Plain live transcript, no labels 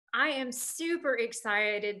I am super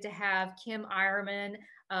excited to have Kim Eierman,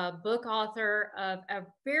 a book author of a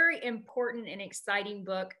very important and exciting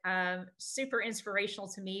book, super inspirational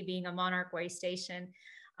to me, being a monarch waystation,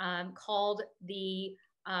 called the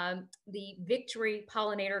Victory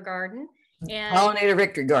Pollinator Garden. And Pollinator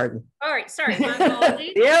Victory Garden. all right, sorry, my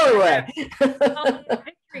apologies. The other way. Pollinator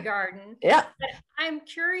Victory Garden. Yeah. But I'm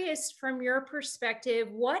curious, from your perspective,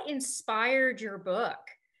 what inspired your book?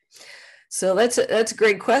 So that's a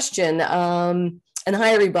great question. And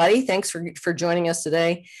hi, everybody. Thanks for joining us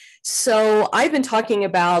today. So I've been talking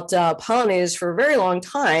about pollinators for a very long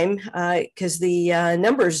time because the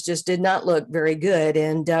numbers just did not look very good.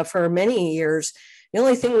 And for many years, the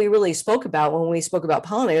only thing we really spoke about when we spoke about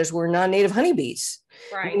pollinators were non-native honeybees.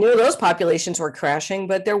 Right. We knew those populations were crashing,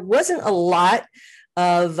 but there wasn't a lot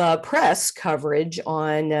of press coverage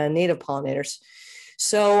on native pollinators.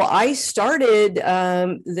 So I started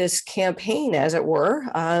this campaign, as it were,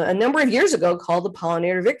 a number of years ago called the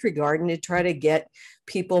Pollinator Victory Garden to try to get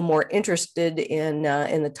people more interested in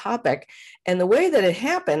the topic. And the way that it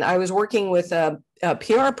happened, I was working with a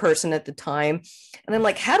PR person at the time, and I'm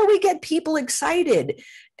like, how do we get people excited?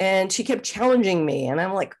 And she kept challenging me, and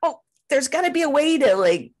I'm like, oh, there's got to be a way to,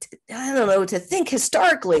 like, I don't know, to think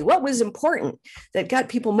historically what was important that got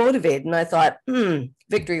people motivated. And I thought,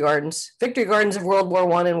 victory gardens of World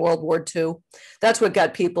War I and World War II. That's what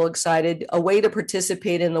got people excited, a way to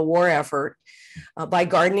participate in the war effort by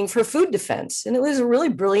gardening for food defense. And it was a really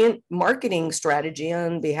brilliant marketing strategy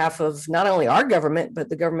on behalf of not only our government, but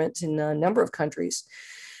the governments in a number of countries.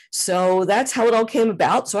 So that's how it all came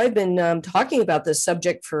about. So I've been talking about this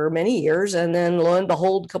subject for many years. And then lo and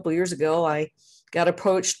behold, a couple of years ago, I got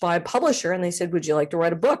approached by a publisher and they said, would you like to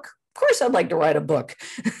write a book? Of course, I'd like to write a book.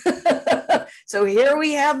 So here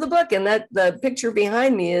we have the book. And that the picture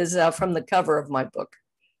behind me is from the cover of my book.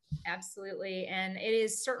 Absolutely. And it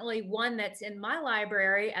is certainly one that's in my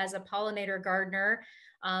library as a pollinator gardener.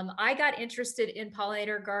 I got interested in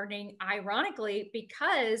pollinator gardening, ironically,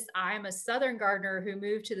 because I'm a Southern gardener who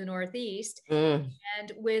moved to the Northeast. And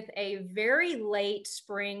with a very late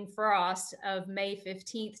spring frost of May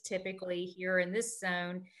 15th, typically here in this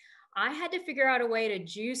zone, I had to figure out a way to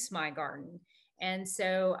juice my garden. And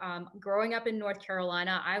so, growing up in North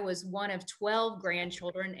Carolina, I was one of 12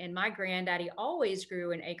 grandchildren, and my granddaddy always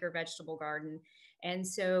grew an acre vegetable garden. And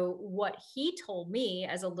so, what he told me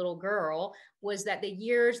as a little girl was that the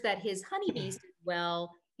years that his honeybees did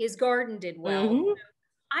well, his garden did well. Mm-hmm.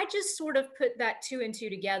 I just sort of put that two and two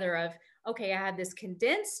together of, okay, I have this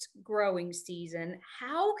condensed growing season.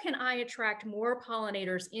 How can I attract more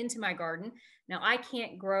pollinators into my garden? Now, I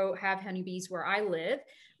can't have honeybees where I live,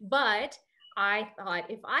 but I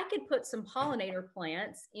thought if I could put some pollinator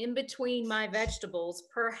plants in between my vegetables,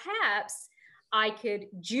 perhaps I could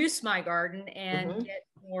juice my garden and get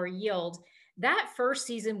more yield. That first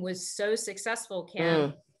season was so successful,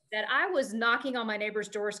 Kim, that I was knocking on my neighbor's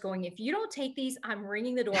doors going, if you don't take these, I'm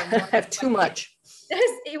ringing the door. I have too much.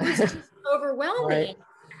 It was just overwhelming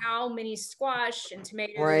how many squash and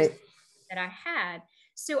tomatoes that I had.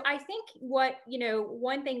 So I think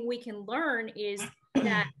one thing we can learn is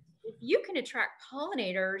that if you can attract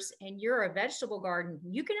pollinators and you're a vegetable garden,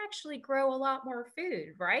 you can actually grow a lot more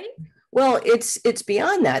food, right? Well, it's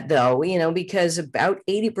beyond that, though, because about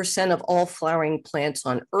 80% of all flowering plants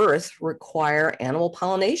on Earth require animal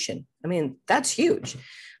pollination. I mean, that's huge.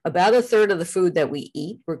 About a third of the food that we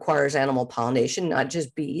eat requires animal pollination, not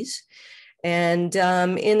just bees. And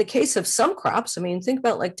in the case of some crops, I mean, think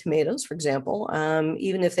about like tomatoes, for example,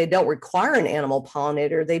 even if they don't require an animal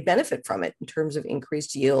pollinator, they benefit from it in terms of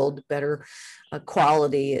increased yield, better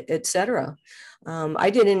quality, et cetera. I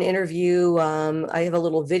did an interview. I have a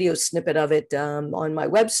little video snippet of it on my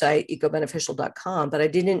website, ecobeneficial.com, but I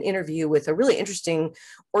did an interview with a really interesting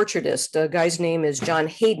orchardist. The guy's name is John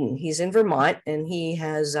Hayden. He's in Vermont, and he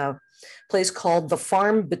has a place called The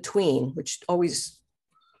Farm Between, which always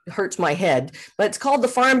hurts my head, but it's called The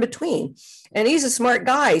Farm Between. And he's a smart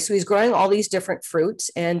guy. So he's growing all these different fruits,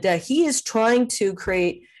 and he is trying to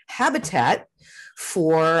create habitat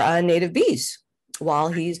for native bees while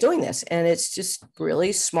he's doing this. And it's just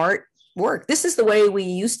really smart work. This is the way we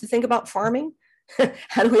used to think about farming.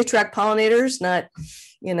 How do we attract pollinators? Not,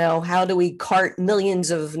 how do we cart millions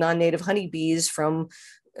of non-native honeybees from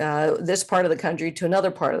this part of the country to another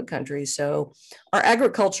part of the country? So our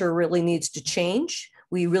agriculture really needs to change.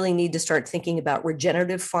 We really need to start thinking about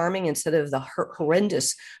regenerative farming instead of the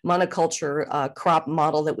horrendous monoculture crop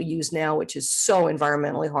model that we use now, which is so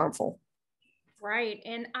environmentally harmful. Right.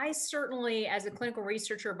 And I certainly, as a clinical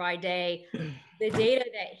researcher by day, the data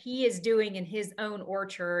that he is doing in his own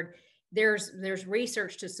orchard there's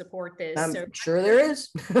research to support this. So I'm sure there is.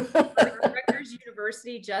 Rutgers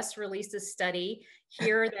University just released a study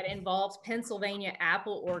here that involves Pennsylvania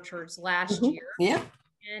apple orchards last year. Yeah.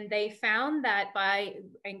 And they found that by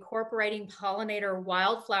incorporating pollinator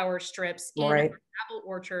wildflower strips in Right. apple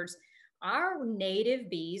orchards, our native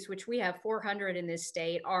bees, which we have 400 in this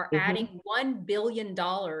state, are adding $1 billion in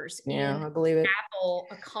I believe it. apple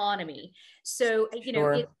economy. So, you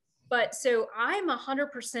know, Sure. but so I'm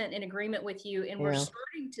 100% in agreement with you, and we're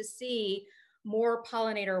starting to see more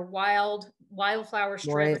pollinator wildflower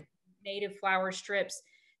strips, Right. native flower strips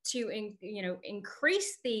to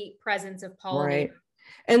increase the presence of pollinators. Right.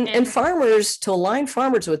 And farmers, to align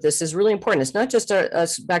farmers with this is really important. It's not just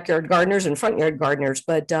us backyard gardeners and front yard gardeners,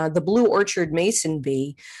 but the blue orchard mason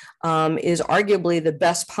bee is arguably the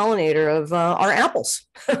best pollinator of our apples.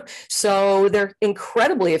 So they're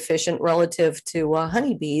incredibly efficient relative to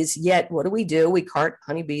honeybees. Yet what do? We cart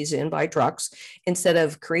honeybees in by trucks instead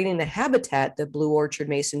of creating the habitat that blue orchard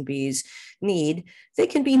mason bees need. They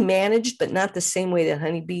can be managed, but not the same way that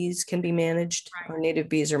honeybees can be managed. Right. Our native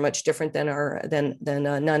bees are much different than our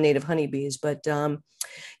non-native honeybees. But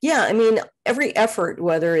yeah, I mean, every effort,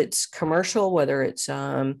 whether it's commercial, whether it's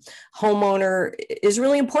homeowner, is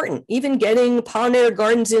really important. Even getting pollinator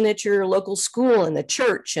gardens in at your local school and the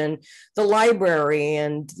church and the library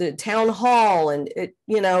and the town hall, and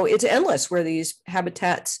it's endless where these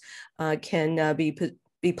habitats can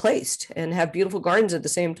be placed and have beautiful gardens at the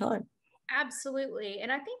same time. Absolutely. And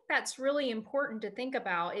I think that's really important to think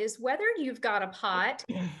about, is whether you've got a pot,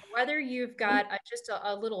 whether you've got just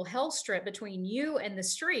a little hell strip between you and the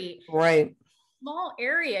street. Right. Small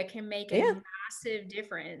area can make a massive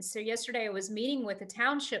difference. So yesterday I was meeting with a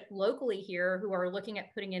township locally here who are looking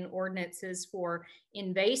at putting in ordinances for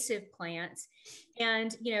invasive plants.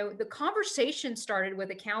 And, the conversation started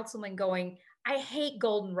with a councilman going, "I hate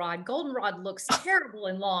goldenrod. Goldenrod looks terrible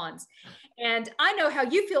in lawns." And I know how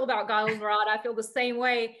you feel about goldenrod. I feel the same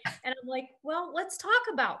way. And I'm like, well, let's talk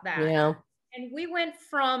about that. Yeah. And we went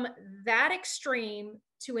from that extreme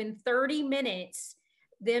to, in 30 minutes,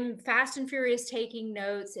 them fast and furious taking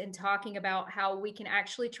notes and talking about how we can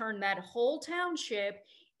actually turn that whole township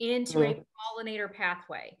into a pollinator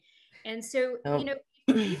pathway. And so, if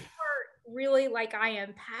you are really, like I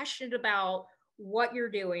am, passionate about what you're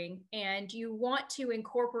doing and you want to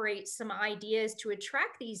incorporate some ideas to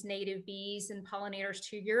attract these native bees and pollinators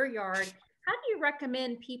to your yard, how do you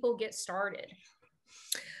recommend people get started?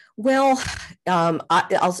 Well,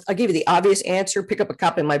 I'll give you the obvious answer. Pick up a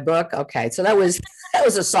copy of my book. Okay, so that was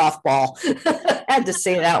a softball. I had to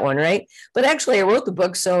say that one, right? But actually, I wrote the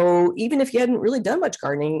book, so even if you hadn't really done much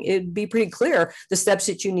gardening, it'd be pretty clear the steps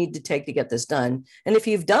that you need to take to get this done. And if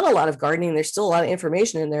you've done a lot of gardening, there's still a lot of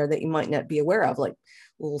information in there that you might not be aware of, like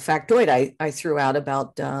a little factoid I threw out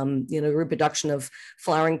about reproduction of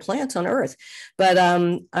flowering plants on Earth. But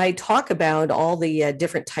I talk about all the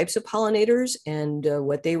different types of pollinators and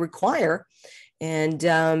what they require. And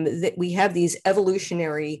that we have these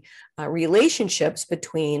evolutionary relationships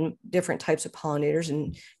between different types of pollinators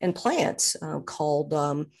and plants called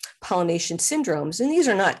pollination syndromes. And these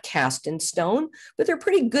are not cast in stone, but they're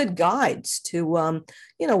pretty good guides to,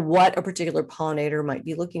 what a particular pollinator might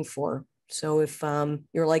be looking for. So if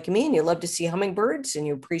you're like me and you love to see hummingbirds and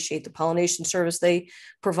you appreciate the pollination service they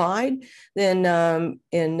provide, then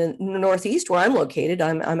in the Northeast, where I'm located,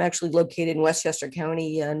 I'm actually located in Westchester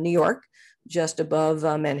County, New York, just above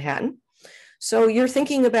Manhattan. So you're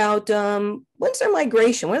thinking about when's their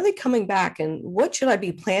migration? When are they coming back? And what should I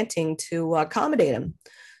be planting to accommodate them?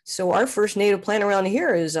 So our first native plant around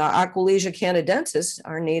here is Aquilegia canadensis,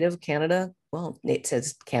 our native Canada. Well, it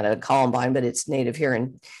says Canada columbine, but it's native here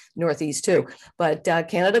in Northeast too. But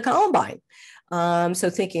Canada columbine. So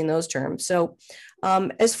thinking in those terms. So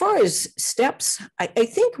as far as steps, I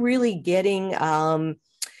think really getting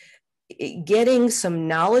some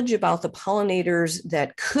knowledge about the pollinators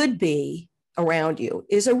that could be around you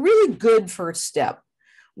is a really good first step.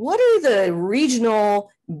 What are the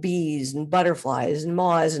regional bees and butterflies and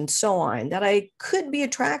moths and so on that I could be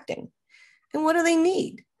attracting? And what do they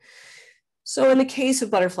need? So in the case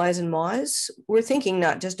of butterflies and moths, we're thinking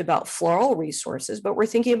not just about floral resources, but we're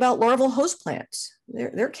thinking about larval host plants.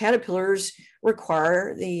 Their caterpillars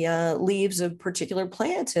require the leaves of particular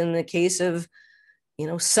plants. In the case of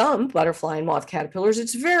some butterfly and moth caterpillars,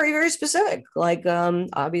 it's very, very specific, like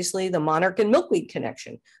obviously the monarch and milkweed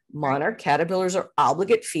connection. Monarch caterpillars are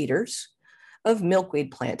obligate feeders of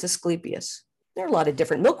milkweed plants, Asclepias. There are a lot of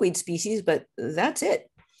different milkweed species, but that's it.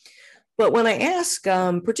 But when I ask,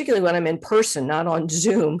 particularly when I'm in person, not on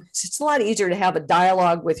Zoom, it's a lot easier to have a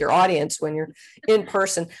dialogue with your audience when you're in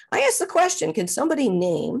person. I ask the question, can somebody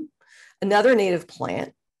name another native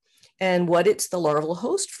plant, and what it's the larval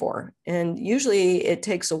host for. And usually it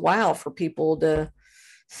takes a while for people to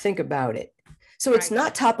think about it. So it's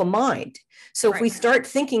not top of mind. So if we start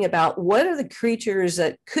thinking about what are the creatures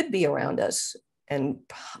that could be around us and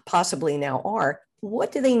possibly now are,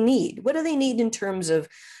 what do they need? What do they need in terms of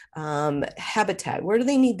habitat? Where do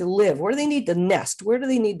they need to live? Where do they need to nest? Where do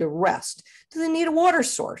they need to rest? Do they need a water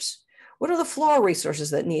source? What are the floral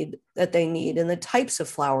resources that they need, and the types of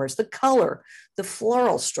flowers, the color, the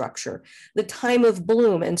floral structure, the time of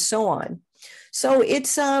bloom, and so on. So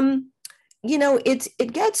it's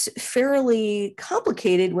it gets fairly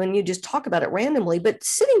complicated when you just talk about it randomly, but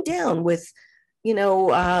sitting down with,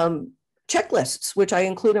 checklists, which I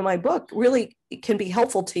include in my book, really can be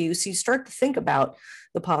helpful to you. So you start to think about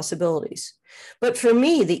the possibilities. But for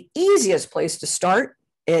me, the easiest place to start,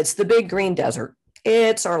 it's the big green desert.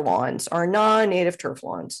 It's our lawns, our non-native turf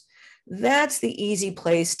lawns. That's the easy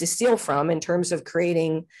place to steal from in terms of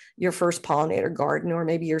creating your first pollinator garden, or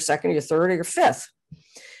maybe your second, your third, or your fifth.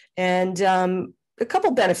 And a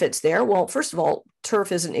couple benefits there. Well, first of all,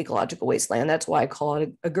 turf is an ecological wasteland. That's why I call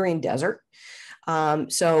it a green desert.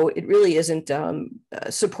 So it really isn't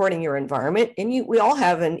supporting your environment. And we all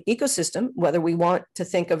have an ecosystem, whether we want to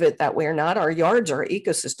think of it that way or not. Our yards are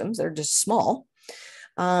ecosystems. They're just small.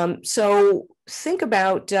 So think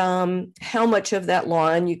about how much of that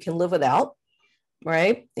lawn you can live without,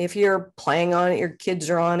 right? If you're playing on it, your kids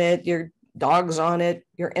are on it, your dog's on it,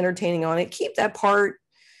 you're entertaining on it, keep that part,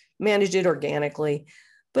 manage it organically,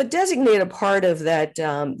 but designate a part of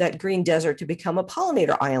that green desert to become a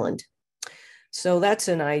pollinator island. So that's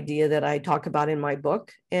an idea that I talk about in my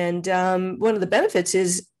book. And one of the benefits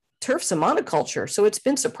is turf's a monoculture. So it's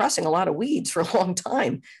been suppressing a lot of weeds for a long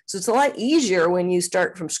time. So it's a lot easier when you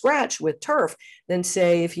start from scratch with turf than,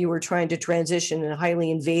 say, if you were trying to transition in a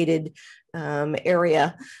highly invaded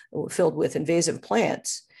area filled with invasive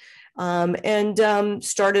plants.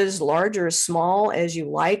 Start as large or as small as you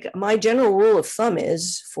like. My general rule of thumb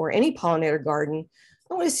is, for any pollinator garden,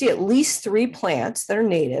 I want to see at least 3 plants that are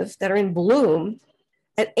native, that are in bloom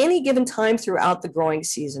at any given time throughout the growing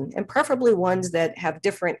season, and preferably ones that have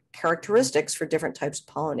different characteristics for different types of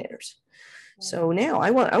pollinators. So now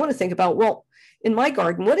I want to think about, well, in my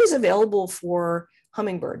garden, what is available for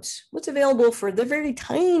hummingbirds? What's available for the very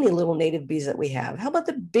tiny little native bees that we have? How about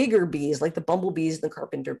the bigger bees, like the bumblebees and the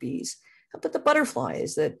carpenter bees? How about the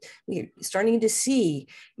butterflies that we're starting to see,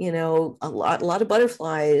 a lot of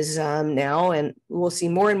butterflies now, and we'll see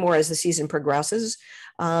more and more as the season progresses.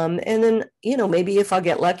 And then, maybe if I'll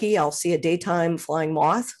get lucky, I'll see a daytime flying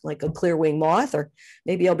moth, like a clear wing moth, or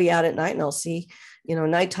maybe I'll be out at night and I'll see,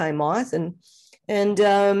 nighttime moth. And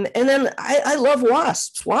then I love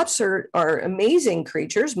wasps. Wasps are amazing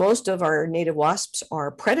creatures. Most of our native wasps are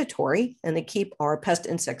predatory, and they keep our pest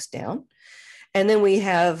insects down. And then we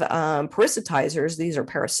have parasitizers. These are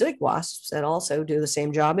parasitic wasps that also do the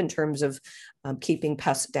same job in terms of keeping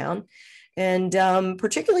pests down. And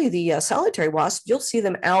particularly the solitary wasp, you'll see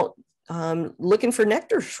them out looking for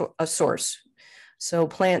nectar source. So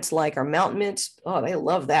plants like our mountain mints, oh, they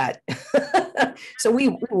love that. So we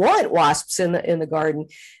want wasps in the garden.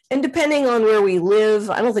 And depending on where we live,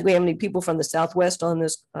 I don't think we have any people from the Southwest on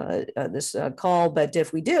this call, but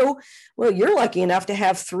if we do, well, you're lucky enough to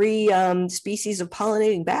have 3 species of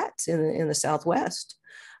pollinating bats in the Southwest.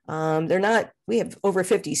 We have over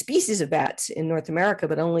 50 species of bats in North America,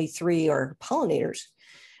 but only 3 are pollinators.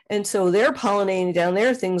 And so they're pollinating down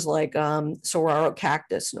there things like saguaro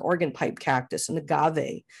cactus and organ pipe cactus and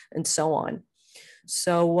agave and so on.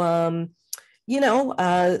 So,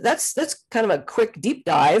 that's kind of a quick deep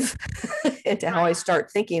dive into how I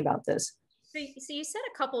start thinking about this. So you said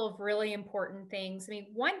a couple of really important things. I mean,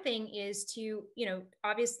 one thing is to,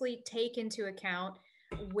 obviously take into account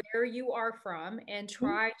where you are from and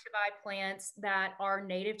try to buy plants that are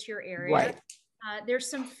native to your area. Right. There's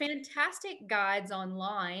some fantastic guides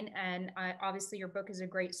online, and obviously your book is a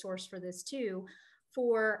great source for this too,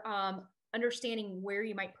 for understanding where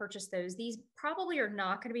you might purchase those. These probably are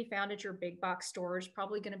not going to be found at your big box stores,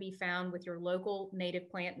 probably going to be found with your local native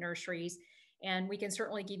plant nurseries. And we can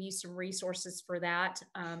certainly give you some resources for that.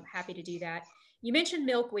 Happy to do that. You mentioned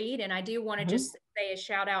milkweed, and I do want to just say a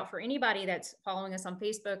shout out for anybody that's following us on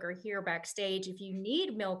Facebook or here backstage. If you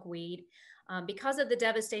need milkweed, because of the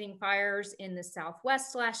devastating fires in the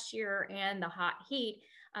Southwest last year and the hot heat,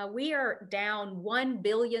 we are down 1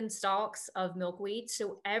 billion stalks of milkweed.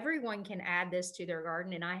 So everyone can add this to their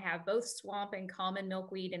garden. And I have both swamp and common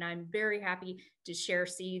milkweed, and I'm very happy to share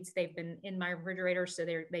seeds. They've been in my refrigerator, so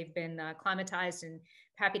they've been climatized, and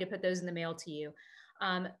happy to put those in the mail to you.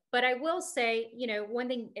 But I will say, one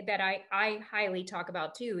thing that I highly talk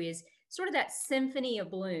about too is sort of that symphony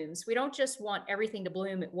of blooms. We don't just want everything to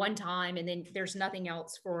bloom at one time and then there's nothing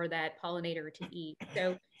else for that pollinator to eat.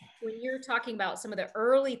 So when you're talking about some of the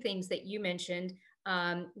early things that you mentioned,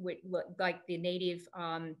 like the native,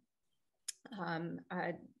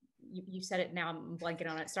 you said it now, I'm blanking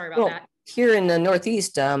on it. Sorry about that. Here in the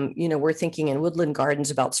Northeast, we're thinking in woodland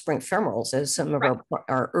gardens about spring ephemerals as some of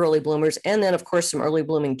our early bloomers. And then, of course, some early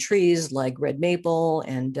blooming trees like red maple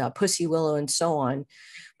and pussy willow and so on.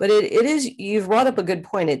 But it is, you've brought up a good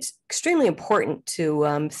point. It's extremely important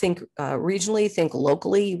to think regionally, think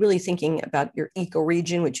locally, really thinking about your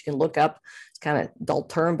ecoregion, which you can look up. It's kind of a dull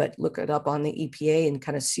term, but look it up on the EPA and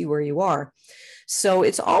kind of see where you are. So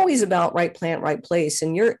it's always about right plant, right place.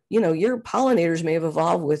 And your pollinators may have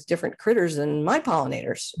evolved with different critters than my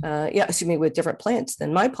pollinators. With different plants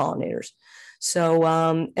than my pollinators. So,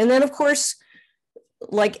 and then of course,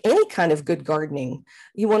 like any kind of good gardening,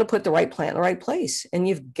 you want to put the right plant in the right place, and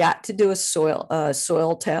you've got to do a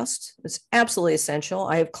soil test. It's absolutely essential.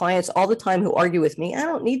 I have clients all the time who argue with me, I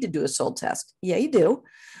don't need to do a soil test. Yeah, you do.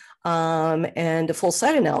 And a full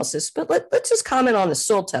site analysis. But let's just comment on the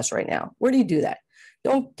soil test right now. Where do you do that?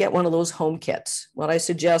 Don't get one of those home kits. What I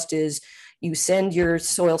suggest is you send your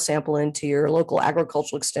soil sample into your local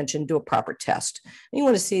agricultural extension, do a proper test. And you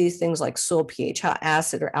want to see things like soil pH, how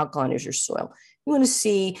acid or alkaline is your soil. You want to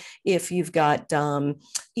see if you've got,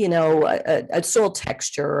 a soil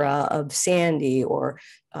texture of sandy or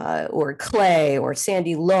clay or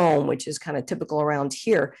sandy loam, which is kind of typical around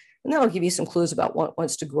here. And that'll give you some clues about what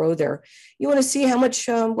wants to grow there. You want to see how much,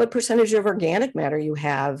 what percentage of organic matter you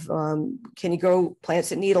have. Can you grow plants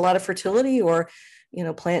that need a lot of fertility, or,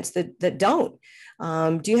 plants that don't?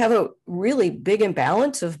 Do you have a really big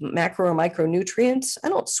imbalance of macro or micronutrients? I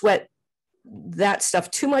don't sweat that stuff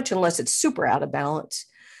too much unless it's super out of balance,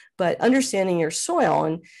 but understanding your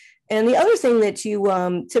soil. And the other thing that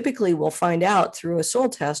you typically will find out through a soil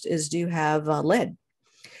test is, do you have lead?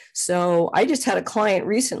 So I just had a client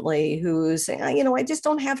recently who's saying, I just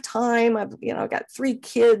don't have time. I've got 3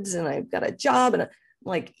 kids and I've got a job, and I'm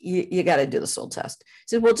like, you got to do the soil test. He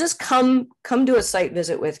said, well, just come do a site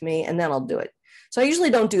visit with me and then I'll do it. So I usually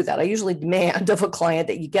don't do that. I usually demand of a client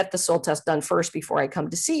that you get the soil test done first before I come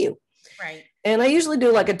to see you. Right. And I usually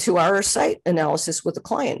do like a 2-hour site analysis with the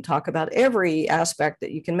client, talk about every aspect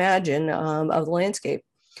that you can imagine of the landscape.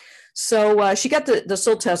 So she got the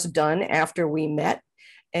soil test done after we met,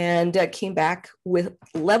 and came back with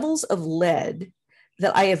levels of lead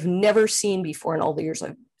that I have never seen before in all the years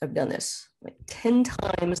I've done this, like 10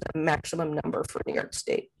 times the maximum number for New York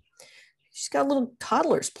State. She's got little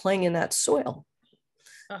toddlers playing in that soil.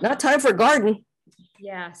 Not time for a garden.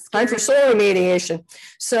 Yeah, time for soil remediation.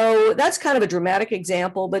 So that's kind of a dramatic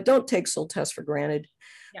example, but don't take soil tests for granted.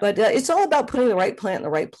 Yep. But it's all about putting the right plant in the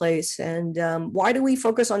right place. And why do we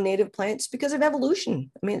focus on native plants? Because of evolution.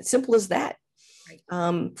 I mean, it's simple as that.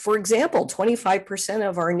 For example, 25%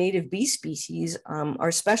 of our native bee species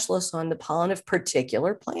are specialists on the pollen of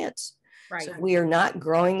particular plants. Right. So if we are not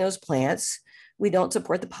growing those plants, we don't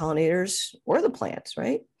support the pollinators or the plants,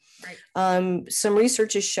 right? Right. Some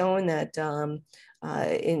research has shown that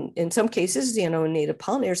in some cases, native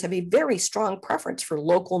pollinators have a very strong preference for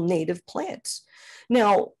local native plants.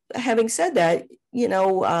 Now, having said that,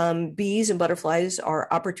 bees and butterflies are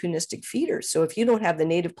opportunistic feeders. So if you don't have the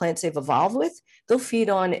native plants they've evolved with, they'll feed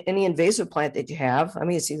on any invasive plant that you have. I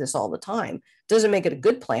mean, you see this all the time. Doesn't make it a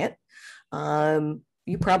good plant.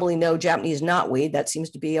 You probably know Japanese knotweed. That seems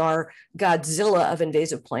to be our Godzilla of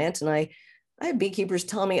invasive plants. And I have beekeepers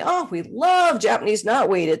telling me, oh, we love Japanese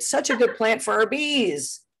knotweed. It's such a good plant for our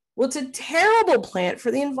bees. Well, it's a terrible plant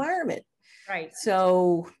for the environment. Right.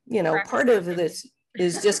 So, part of this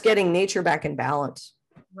is just getting nature back in balance.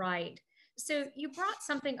 Right. So you brought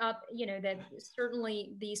something up, that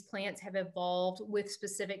certainly these plants have evolved with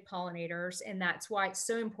specific pollinators. And that's why it's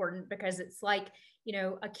so important, because it's like,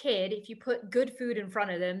 a kid, if you put good food in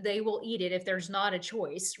front of them, they will eat it if there's not a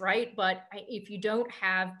choice, right? But if you don't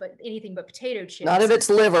have anything but potato chips. Not if it's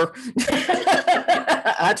liver.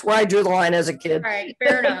 That's where I drew the line as a kid. All right,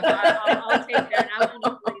 fair enough. I'll take that. I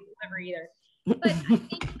won't eat liver either. But I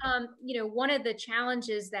think, one of the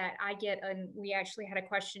challenges that I get, and we actually had a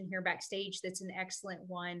question here backstage that's an excellent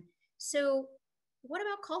one. So what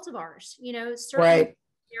about cultivars? Certainly right.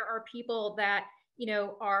 There are people that,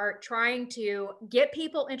 are trying to get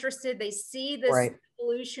people interested. They see this right.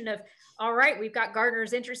 evolution of, all right, we've got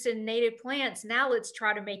gardeners interested in native plants. Now let's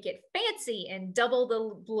try to make it fancy and double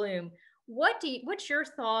the bloom. what's your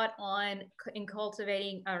thought on in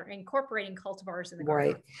cultivating or incorporating cultivars in the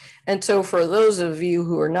garden? Right. And so for those of you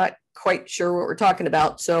who are not quite sure what we're talking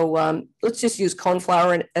about, so let's just use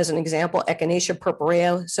coneflower as an example, Echinacea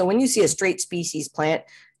purpurea. So when you see a straight species plant,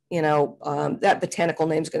 that botanical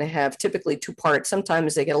name is going to have typically two parts.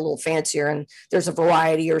 Sometimes they get a little fancier and there's a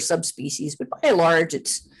variety or subspecies, but by and large,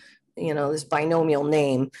 it's, this binomial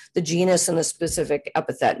name, the genus and the specific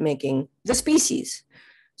epithet making the species.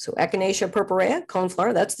 So Echinacea purpurea,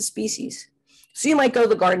 coneflower, that's the species. So you might go to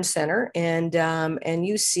the garden center and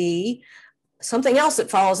you see something else that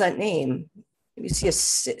follows that name. You see a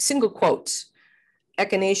single quotes,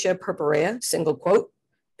 Echinacea purpurea, single quote,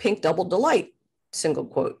 pink double delight, single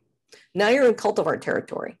quote. Now you're in cultivar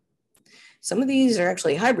territory. Some of these are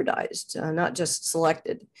actually hybridized, not just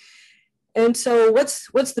selected. And so what's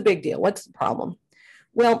the big deal? What's the problem?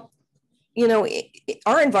 Well,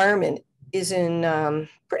 our environment is in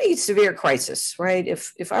pretty severe crisis, right?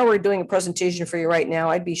 If I were doing a presentation for you right now,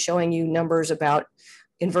 I'd be showing you numbers about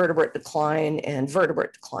invertebrate decline and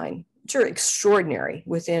vertebrate decline, which are extraordinary.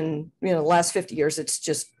 Within the last 50 years, it's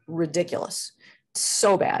just ridiculous. It's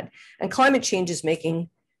so bad. And climate change is making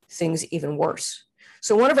things even worse.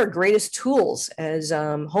 So one of our greatest tools as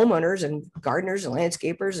homeowners and gardeners and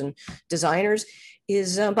landscapers and designers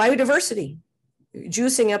is biodiversity.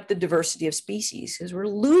 Juicing up the diversity of species because we're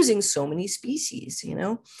losing so many species,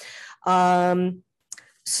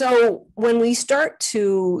 So when we start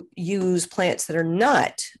to use plants that are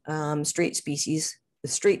not straight species, the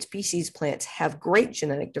straight species plants have great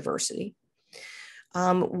genetic diversity.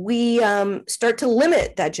 We start to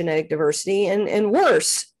limit that genetic diversity and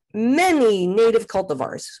worse, many native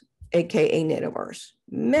cultivars, AKA nativars,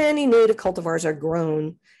 many native cultivars are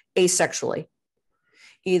grown asexually,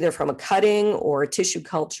 either from a cutting or a tissue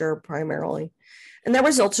culture primarily. And that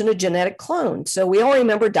results in a genetic clone. So we all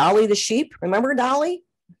remember Dolly the sheep. Remember Dolly?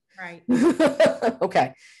 Right.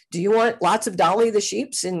 Okay. Do you want lots of Dolly the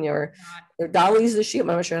sheeps in your Dolly's the sheep? I'm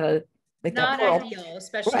not sure how to make that plural. Not ideal,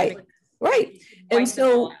 especially right. Right. And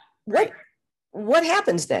so what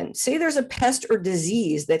happens then? Say there's a pest or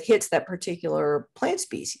disease that hits that particular plant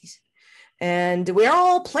species. And we are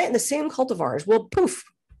all planting the same cultivars. Well, poof,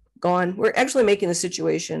 gone. We're actually making the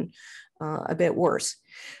situation a bit worse.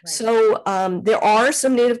 Right. So there are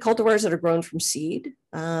some native cultivars that are grown from seed.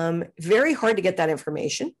 Very hard to get that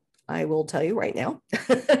information. I will tell you right now.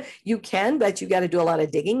 You can, but you got to do a lot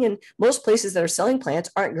of digging. And most places that are selling plants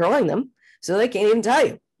aren't growing them, so they can't even tell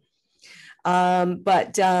you.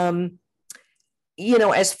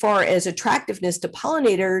 As far as attractiveness to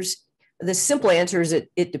pollinators, the simple answer is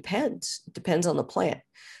it depends. It depends on the plant.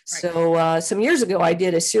 Right. So some years ago, I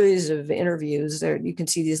did a series of interviews. There, you can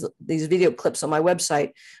see these video clips on my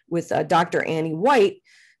website with Dr. Annie White,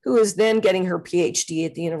 who is then getting her PhD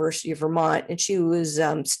at the University of Vermont. And she was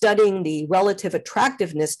studying the relative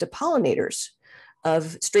attractiveness to pollinators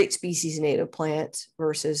of straight species native plants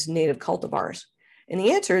versus native cultivars. And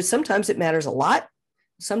the answer is sometimes it matters a lot.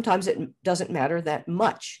 Sometimes it doesn't matter that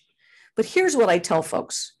much. But here's what I tell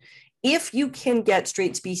folks. If you can get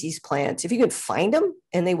straight species plants, if you can find them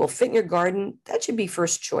and they will fit in your garden, that should be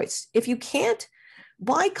first choice. If you can't,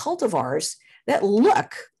 buy cultivars that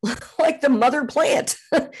look like the mother plant,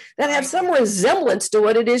 that have some resemblance to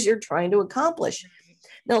what it is you're trying to accomplish.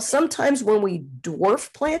 Now, sometimes when we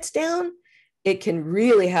dwarf plants down, it can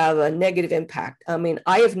really have a negative impact. I mean,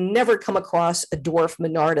 I have never come across a dwarf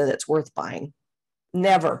Monarda that's worth buying.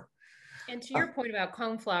 Never. And to your point about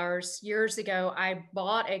coneflowers, years ago, I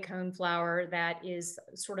bought a coneflower that is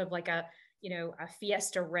sort of like a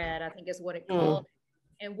Fiesta Red, I think is what it called.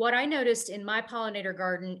 And what I noticed in my pollinator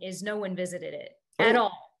garden is no one visited it at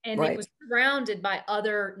all. And it was surrounded by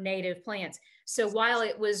other native plants. So while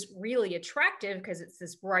it was really attractive because it's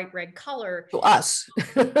this bright red color to us,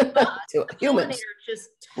 to humans, just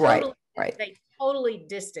totally, they totally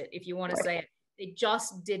dissed it, if you want to say it. They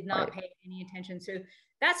just did not pay any attention. So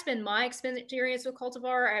that's been my experience with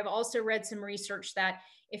cultivar. I've also read some research that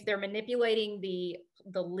if they're manipulating the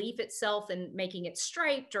leaf itself and making it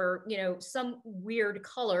striped or some weird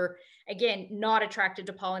color, again, not attracted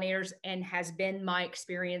to pollinators, and has been my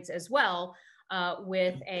experience as well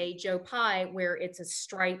with a Joe Pye where it's a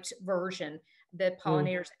striped version. The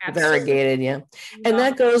pollinators absolutely variegated, and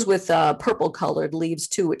that goes with purple colored leaves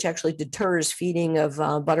too, which actually deters feeding of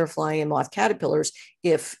butterfly and moth caterpillars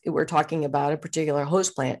if we're talking about a particular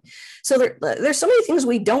host plant. So there's so many things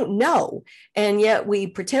we don't know, and yet we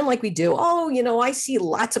pretend like we do. I see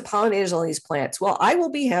lots of pollinators on these plants. Well, I will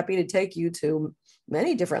be happy to take you to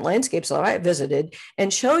many different landscapes that I visited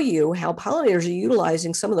and show you how pollinators are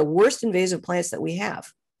utilizing some of the worst invasive plants that we have.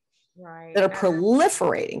 Right. that are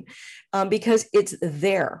proliferating because it's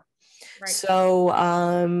there. Right. So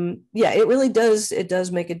yeah, it really does. It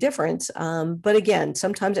does make a difference. But again,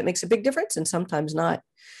 sometimes it makes a big difference and sometimes not.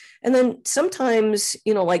 And then sometimes,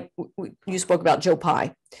 you know, like you spoke about Joe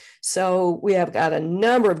Pye. So we have got a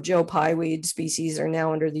number of Joe Pye weed species are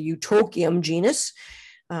now under the Eutrochium genus.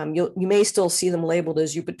 You may still see them labeled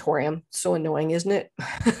as Eupatorium. So annoying, isn't it?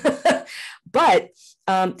 But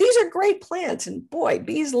these are great plants, and boy,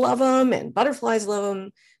 bees love them and butterflies love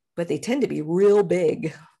them, but they tend to be real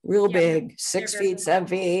big, big, 6 feet, 7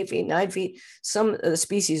 feet, 8 feet, 9 feet. Some of the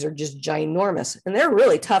species are just ginormous, and they're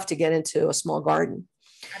really tough to get into a small garden.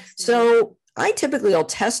 Absolutely. So I typically will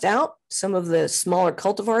test out some of the smaller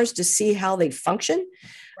cultivars to see how they function.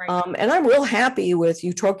 Right. And I'm real happy with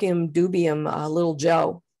Eutrochium dubium, Little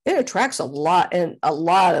Joe. It attracts a lot of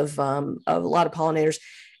pollinators,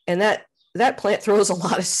 and that plant throws a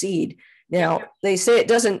lot of seed. Now they say it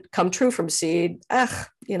doesn't come true from seed.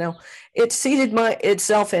 You know, it seeded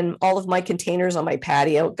itself in all of my containers on my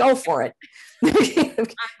patio. Go for it. 4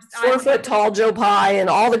 foot tall Joe Pye in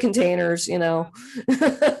all the containers, you know.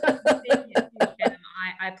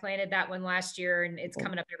 I planted that one last year and it's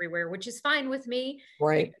coming up everywhere, which is fine with me.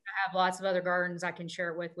 Right. I have lots of other gardens I can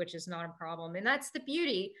share it with, which is not a problem. And that's the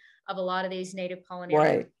beauty of a lot of these native pollinators.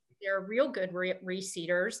 Right. They're real good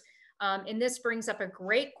reseeders. And this brings up a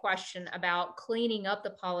great question about cleaning up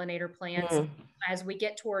the pollinator plants as we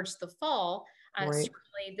get towards the fall. Right.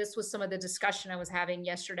 Certainly, this was some of the discussion I was having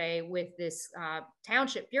yesterday with this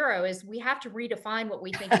township bureau is we have to redefine what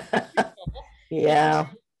we think is beautiful. Yeah.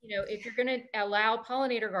 Because, you know, if you're going to allow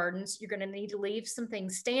pollinator gardens, you're going to need to leave some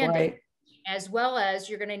things standing, right. as well as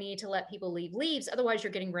you're going to need to let people leave leaves. Otherwise,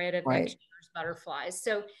 you're getting rid of next year's butterflies.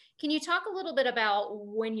 So can you talk a little bit about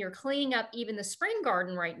when you're cleaning up even the spring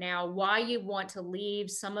garden right now, why you want to leave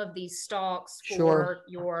some of these stalks for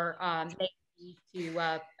your babies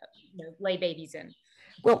to lay babies in?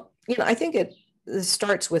 Well, you know, I think it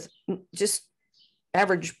starts with just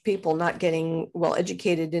average people not getting well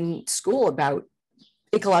educated in school about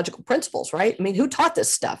ecological principles, right? I mean, who taught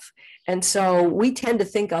this stuff? And so we tend to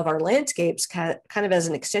think of our landscapes kind of as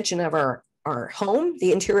an extension of our home,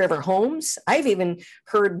 the interior of our homes. I've even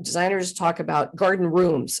heard designers talk about garden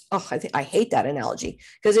rooms. Oh, I hate that analogy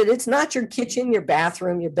because it's not your kitchen, your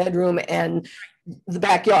bathroom, your bedroom, and the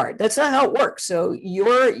backyard. That's not how it works. So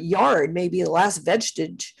your yard may be the last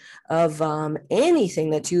vestige of anything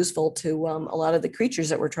that's useful to a lot of the creatures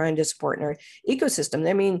that we're trying to support in our ecosystem.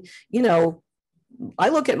 I mean, you know, I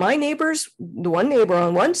look at my neighbors, the one neighbor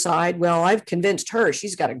on one side, well, I've convinced her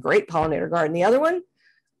she's got a great pollinator garden. The other one,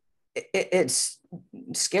 it's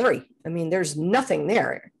scary. I mean, there's nothing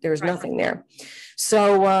there. There's nothing there.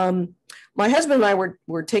 So my husband and I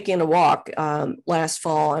were taking a walk last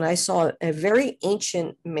fall, and I saw a very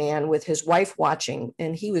ancient man with his wife watching,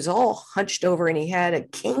 and he was all hunched over, and he had a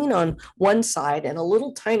cane on one side and a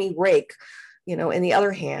little tiny rake, you know, in the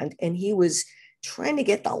other hand, and he was trying to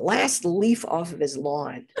get the last leaf off of his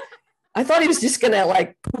lawn. I thought he was just going to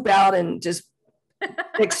like poop out and just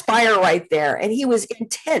expire right there. And he was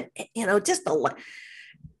intent, you know,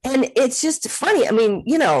 and it's just funny. I mean,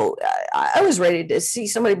 you know, I was ready to see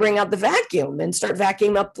somebody bring out the vacuum and start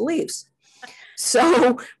vacuuming up the leaves.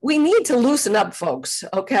 So we need to loosen up, folks.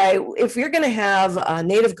 Okay. If you're going to have a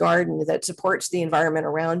native garden that supports the environment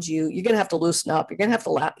around you, you're going to have to loosen up. You're going to have to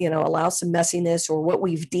allow some messiness, or what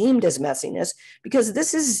we've deemed as messiness, because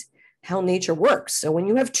this is how nature works. So when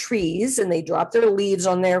you have trees and they drop their leaves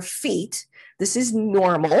on their feet, this is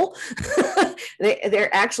normal.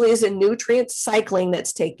 There actually is a nutrient cycling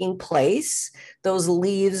that's taking place. Those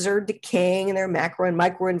leaves are decaying, and they're macro and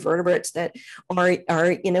microinvertebrates that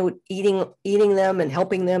are you know, eating them and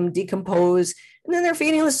helping them decompose, and then they're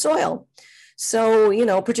feeding the soil. So, you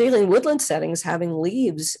know, particularly in woodland settings, having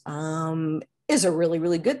leaves is a really,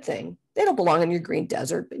 really good thing. They don't belong in your green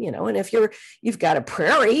desert, but, you know, and if you've got a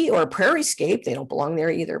prairie or a prairiescape, they don't belong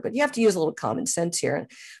there either. But you have to use a little common sense here.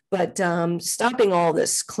 But stopping all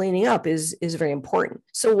this cleaning up is very important.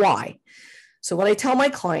 So why? So what I tell my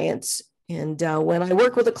clients, and when I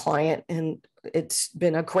work with a client, and it's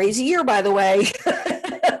been a crazy year, by the way,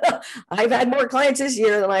 I've had more clients this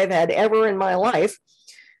year than I've had ever in my life.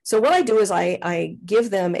 So what I do is I give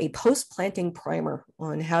them a post-planting primer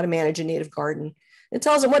on how to manage a native garden. It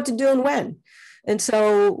tells them what to do and when. And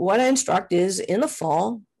so what I instruct is, in the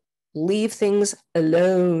fall, leave things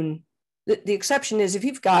alone. The exception is if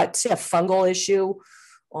you've got, say, a fungal issue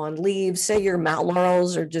on leaves, say your mountain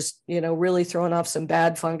laurels are just, you know, really throwing off some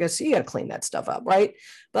bad fungus, you got to clean that stuff up, right?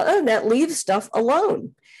 But other than that, leave stuff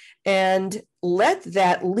alone. and let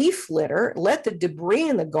that leaf litter, let the debris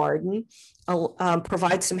in the garden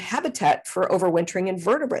provide some habitat for overwintering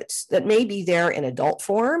invertebrates that may be there in adult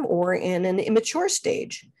form or in an immature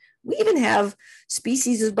stage. We even have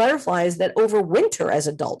species of butterflies that overwinter as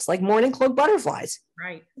adults, like mourning cloak butterflies.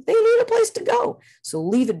 Right. They need a place to go. So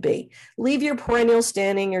leave it be. Leave your perennials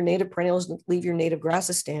standing, your native perennials, leave your native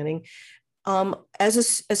grasses standing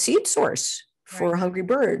as a seed source for hungry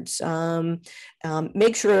birds.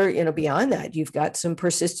 Make sure, beyond that, you've got some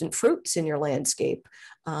persistent fruits in your landscape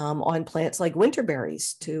on plants like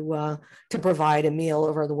winterberries to provide a meal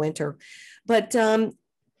over the winter. But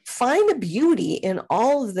find the beauty in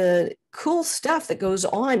all of the cool stuff that goes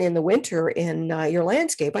on in the winter in your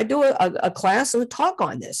landscape. I do a class and a talk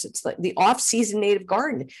on this. It's like the off-season native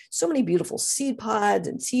garden. So many beautiful seed pods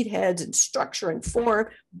and seed heads and structure and form,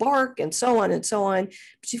 bark, and so on and so on.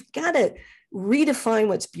 But you've got to redefine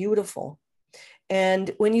what's beautiful.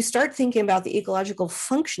 And when you start thinking about the ecological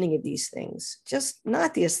functioning of these things, just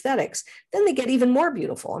not the aesthetics, then they get even more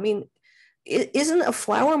beautiful. I mean, isn't a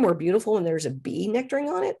flower more beautiful when there's a bee nectaring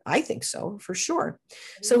on it? I think so, for sure.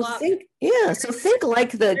 So think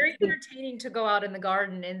like the very entertaining to go out in the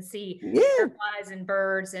garden and see butterflies and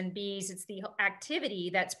birds and bees. It's the activity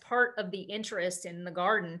that's part of the interest in the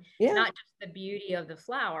garden, not just the beauty of the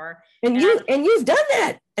flower. And you've done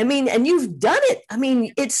that. I mean, and you've done it. I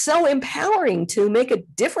mean, it's so empowering to make a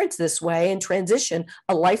difference this way and transition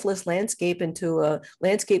a lifeless landscape into a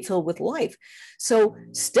landscape filled with life. So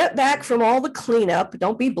step back from all the cleanup.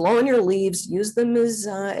 Don't be blowing your leaves. Use them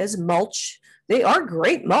as mulch. They are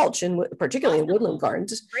great mulch, and particularly in woodland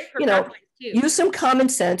gardens. Use some common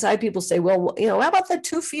sense. I have people say, well, how about the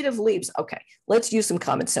 2 feet of leaves? Okay, let's use some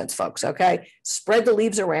common sense, folks. Okay, spread the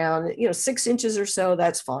leaves around, 6 inches or so,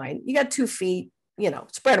 that's fine. You got 2 feet,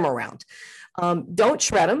 spread them around. Don't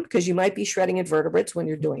shred them, because you might be shredding invertebrates when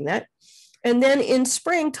you're doing that. And then in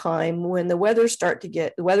springtime, when the weather starts to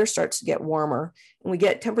get warmer and we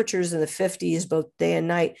get temperatures in the 50s, both day and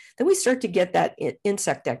night, then we start to get that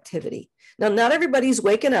insect activity. Now, not everybody's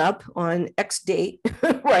waking up on X date,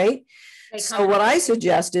 right? So what I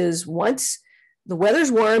suggest is once the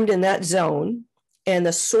weather's warmed in that zone and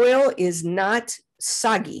the soil is not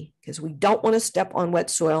soggy, because we don't want to step on wet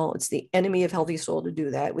soil. It's the enemy of healthy soil to do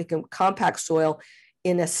that. We can compact soil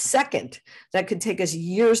in a second. That could take us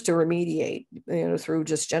years to remediate, through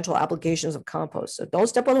just gentle applications of compost. So don't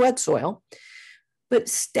step on wet soil, but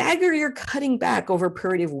stagger your cutting back over a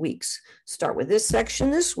period of weeks. Start with this section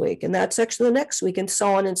this week and that section the next week, and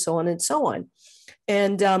so on and so on and so on.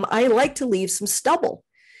 And I like to leave some stubble.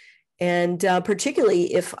 And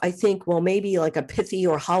particularly if I think, well, maybe like a pithy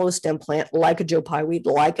or hollow stem plant, like a Joe Pye weed,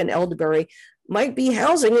 like an elderberry, might be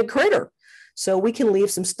housing a critter. So we can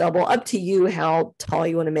leave some stubble. Up to you how tall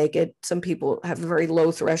you want to make it. Some people have a very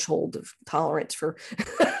low threshold of tolerance for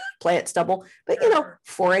plant stubble, but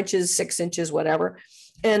 4 inches, 6 inches, whatever.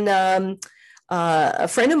 And a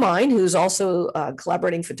friend of mine who's also a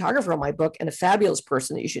collaborating photographer on my book and a fabulous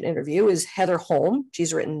person that you should interview is Heather Holm.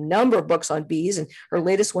 She's written a number of books on bees, and her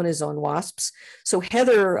latest one is on wasps. So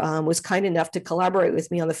Heather was kind enough to collaborate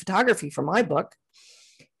with me on the photography for my book.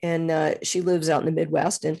 And she lives out in the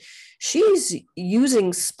Midwest, and she's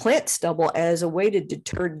using plant stubble as a way to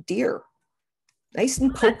deter deer. Nice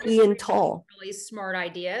and pokey and tall. Really smart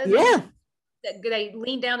idea. Yeah. They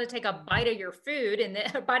lean down to take a bite of your food, and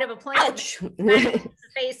then a bite of a plant. Ouch.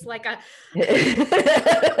 Face like a.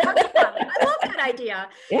 I love that idea.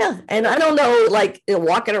 Yeah, and I don't know, like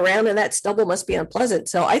walking around in that stubble must be unpleasant.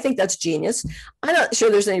 So I think that's genius. I'm not sure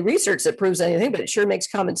there's any research that proves anything, but it sure makes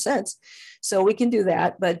common sense. So we can do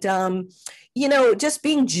that. But just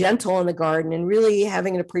being gentle in the garden and really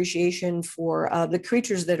having an appreciation for the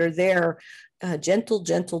creatures that are there. Gentle,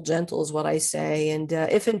 gentle, gentle is what I say. And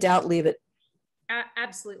if in doubt, leave it.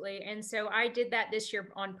 Absolutely. And so I did that this year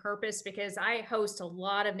on purpose because I host a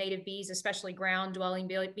lot of native bees, especially ground dwelling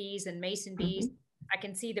bees and mason bees. I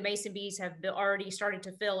can see the mason bees have already started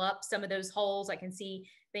to fill up some of those holes. I can see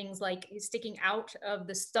things like sticking out of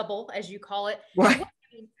the stubble, as you call it. Right.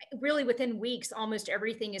 Really within weeks, almost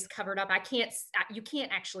everything is covered up. You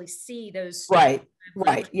can't actually see those. Right.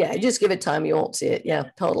 Yeah. Just give it time. You won't see it. Yeah,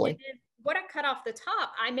 totally. What I cut off the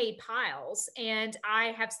top, I made piles, and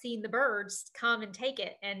I have seen the birds come and take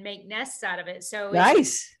it and make nests out of it. So nice.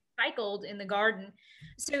 It's cycled in the garden.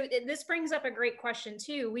 So this brings up a great question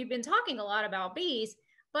too. We've been talking a lot about bees,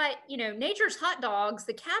 but nature's hot dogs,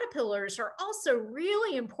 the caterpillars, are also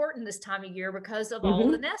really important this time of year because of all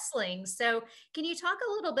the nestlings. So can you talk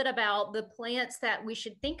a little bit about the plants that we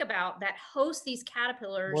should think about that host these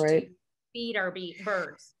caterpillars to feed our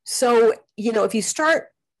birds? So, if you start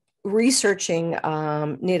researching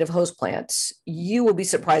native host plants, you will be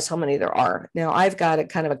surprised how many there are. Now, I've got a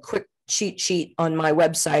kind of a quick cheat sheet on my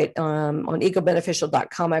website on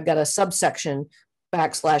ecobeneficial.com. I've got a subsection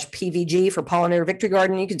 /PVG for Pollinator Victory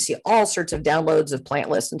Garden. You can see all sorts of downloads of plant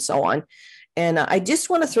lists and so on. And I just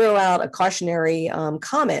want to throw out a cautionary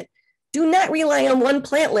comment. Do not rely on one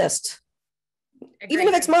plant list, even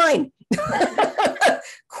if it's mine.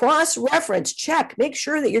 Cross-reference, check, make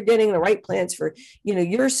sure that you're getting the right plants for,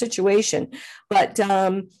 your situation. But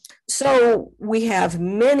so we have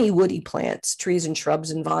many woody plants, trees and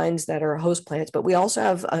shrubs and vines that are host plants, but we also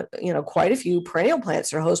have, quite a few perennial plants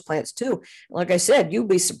that are host plants too. Like I said, you'll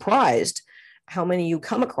be surprised how many you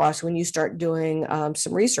come across when you start doing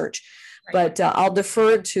some research. Right. But I'll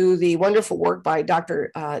defer to the wonderful work by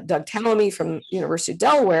Dr. Doug Tallamy from University of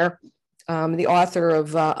Delaware, the author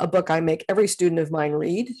of a book I make every student of mine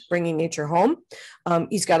read, Bringing Nature Home.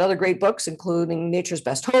 He's got other great books, including Nature's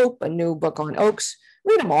Best Hope, a new book on oaks.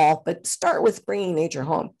 Read them all, but start with Bringing Nature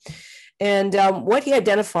Home. And what he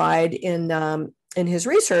identified in his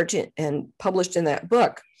research and published in that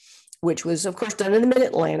book, which was, of course, done in the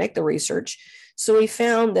Mid-Atlantic, the research. So he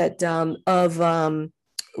found that of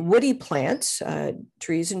woody plants,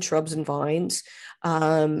 trees and shrubs and vines,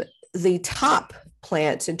 the top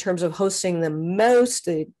plants in terms of hosting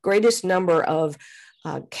the greatest number of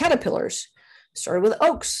caterpillars started with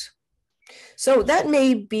oaks. So that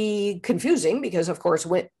may be confusing because, of course,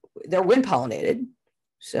 they're wind pollinated.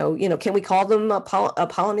 So, can we call them a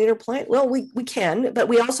pollinator plant? Well, we can, but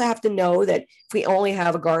we also have to know that if we only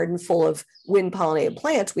have a garden full of wind pollinated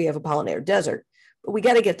plants, we have a pollinator desert. But we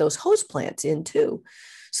got to get those host plants in too.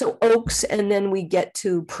 So oaks, and then we get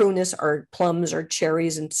to prunus, or plums, or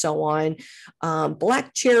cherries, and so on.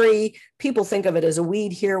 Black cherry, people think of it as a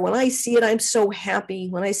weed here. When I see it, I'm so happy.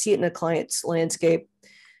 When I see it in a client's landscape,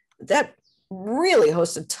 that really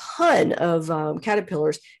hosts a ton of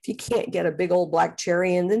caterpillars. If you can't get a big old black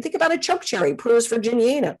cherry, and then think about a choke cherry, Prunus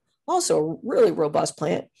virginiana, also a really robust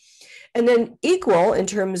plant. And then equal in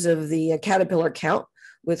terms of the caterpillar count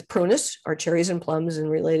with prunus, our cherries and plums and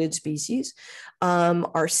related species.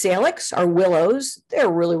 Our salix, our willows, they're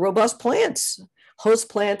really robust plants, host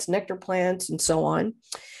plants, nectar plants, and so on.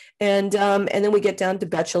 And then we get down to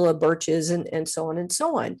betula, birches, and so on and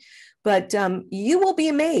so on. But you will be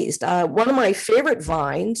amazed. One of my favorite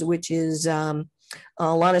vines, which is Lonicera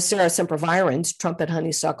sempervirens, trumpet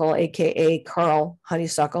honeysuckle, aka Carl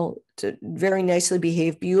honeysuckle. It's a very nicely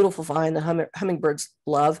behaved, beautiful vine the hummingbirds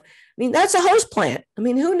love. I mean, that's a host plant. I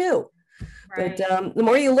mean, who knew? Right. But the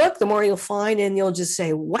more you look, the more you'll find, and you'll just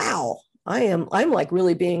say, "Wow, I'm like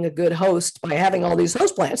really being a good host by having all these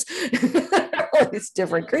host plants, all these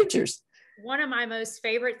different creatures." One of my most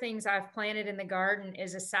favorite things I've planted in the garden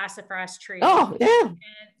is a sassafras tree. Oh, yeah.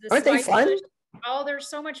 Aren't they fun? Oh, they're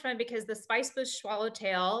so much fun because the spicebush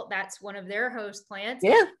swallowtail, that's one of their host plants.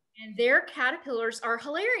 Yeah. And their caterpillars are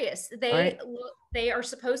hilarious. They are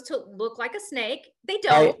supposed to look like a snake. They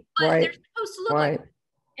don't, but they're supposed to look like one.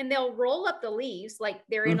 And they'll roll up the leaves like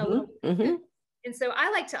they're in a little. And so I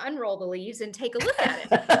like to unroll the leaves and take a look at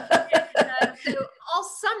it. So all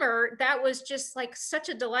summer, that was just like such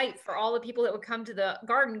a delight for all the people that would come to the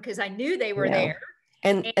garden because I knew they were there.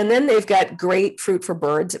 And then they've got great fruit for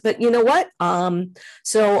birds. But you know what?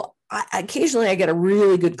 So occasionally I get a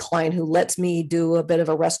really good client who lets me do a bit of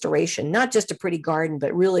a restoration, not just a pretty garden,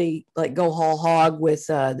 but really like go whole hog with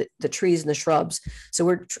the trees and the shrubs.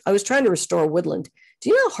 So I was trying to restore woodland. Do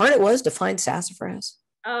you know how hard it was to find sassafras?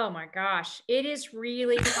 Oh my gosh, it is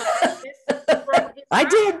really I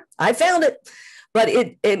did. I found it. But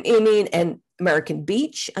and American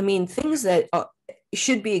beech, things that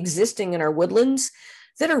should be existing in our woodlands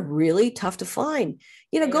that are really tough to find.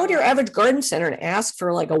 Go to your average garden center and ask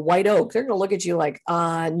for like a white oak. They're going to look at you like,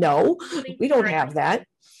 no, we don't have that.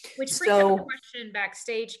 Which brings up a question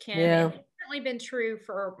backstage, Kim. Yeah. And it's certainly been true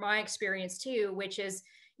for my experience too, which is,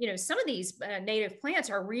 some of these native plants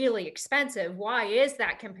are really expensive. Why is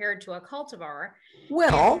that compared to a cultivar?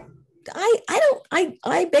 Well,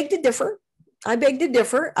 I beg to differ.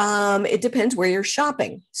 It depends where you're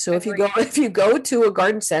shopping. So if you go to a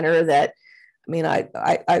garden center that,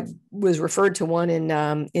 I was referred to one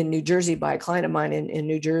in New Jersey by a client of mine in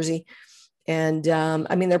New Jersey. And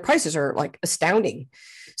their prices are like astounding.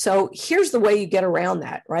 So here's the way you get around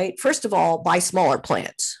that, right? First of all, buy smaller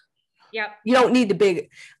plants. Yep. You don't need the big,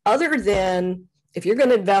 other than if you're going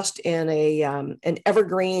to invest in an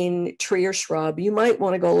evergreen tree or shrub, you might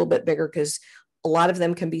want to go a little bit bigger because a lot of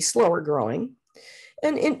them can be slower growing.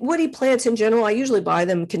 And in woody plants in general, I usually buy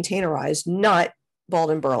them containerized, not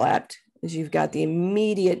balled and burlapped. is you've got the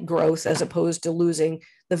immediate growth as opposed to losing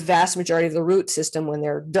the vast majority of the root system when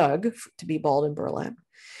they're dug to be balled in burlap.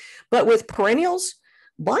 But with perennials,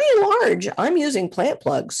 by and large, I'm using plant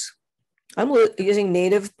plugs. I'm using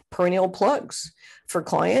native perennial plugs for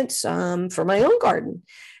clients, for my own garden.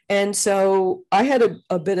 And so I had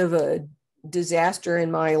a bit of a disaster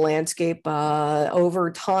in my landscape.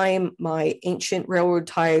 Over time, my ancient railroad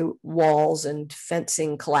tie walls and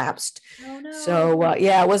fencing collapsed. Oh, no. So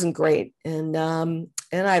yeah, it wasn't great. And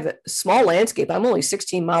I have a small landscape. I'm only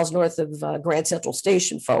 16 miles north of Grand Central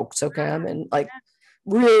Station, folks. Okay, I'm in like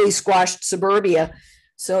really squashed suburbia.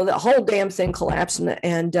 So the whole damn thing collapsed,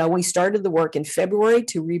 and we started the work in February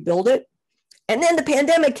to rebuild it. And then the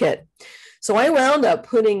pandemic hit. So I wound up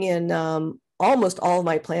putting in almost all of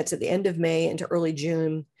my plants at the end of May into early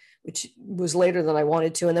June, which was later than I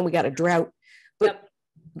wanted to. And then we got a drought. But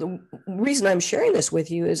the reason I'm sharing this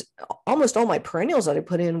with you is almost all my perennials that I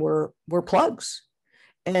put in were plugs.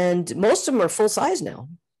 And most of them are full size now.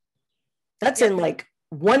 That's in like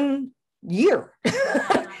 1 year.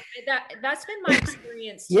 That's been my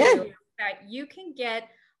experience too. Yeah. That you can get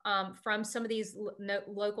from some of these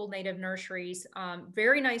local native nurseries,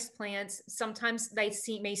 very nice plants. Sometimes they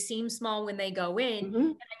may seem small when they go in. Mm-hmm.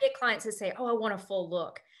 And I get clients that say, "Oh, I want a full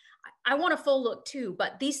look." I want a full look too,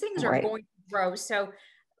 but these things are going to grow. So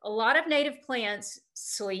a lot of native plants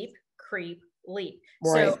sleep, creep, leap.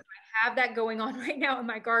 Right. So I have that going on right now in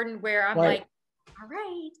my garden where I'm like, all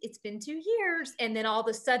right, it's been 2 years. And then all of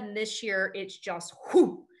a sudden this year, it's just,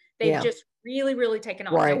 whoo, they've just really, really taken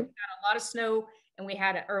off. So we got a lot of snow and we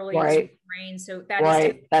had an early rain. So that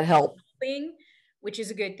is that helped, which is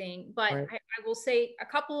a good thing. But I will say a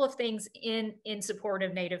couple of things in support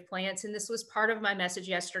of native plants. And this was part of my message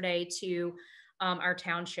yesterday to our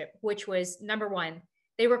township, which was number one,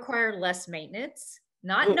 they require less maintenance.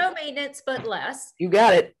 Not no maintenance, but less. You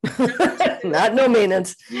got it. Not no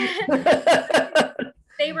maintenance.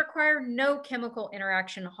 They require no chemical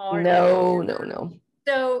interaction. No.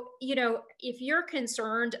 So, if you're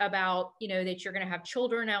concerned about, that you're going to have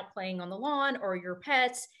children out playing on the lawn or your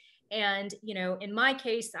pets, and, in my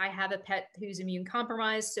case, I have a pet who's immune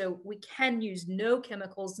compromised, so we can use no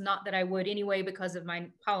chemicals, not that I would anyway because of my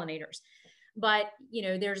pollinators. But,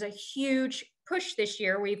 there's a huge push this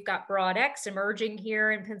year. We've got Broad X emerging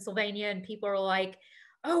here in Pennsylvania, and people are like,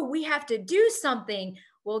 oh, we have to do something.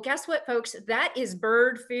 Well, guess what, folks? That is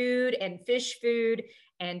bird food and fish food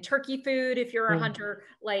and turkey food. If you're a hunter,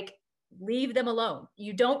 like, leave them alone.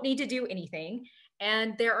 You don't need to do anything.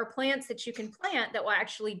 And there are plants that you can plant that will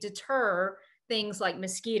actually deter things like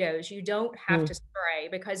mosquitoes. You don't have to spray,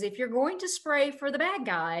 because if you're going to spray for the bad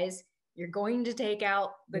guys, you're going to take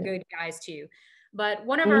out the good guys too. But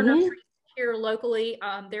one of our nurseries here locally,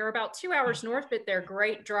 they're about 2 hours north, but they're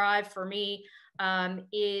great drive for me,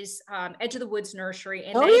 is Edge of the Woods Nursery.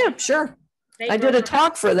 And sure. I did a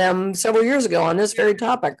talk for them several years ago on this very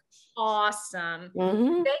topic. Awesome. They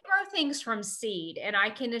grow things from seed, and I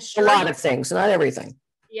can assure a lot of things, not everything.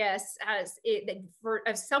 Yes, for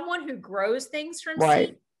someone who grows things from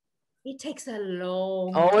seed, it takes a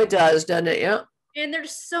long time. It does, doesn't it? Yeah. And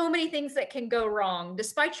there's so many things that can go wrong.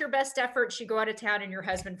 Despite your best efforts, you go out of town and your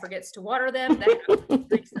husband forgets to water them. That happened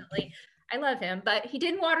recently. I love him, but he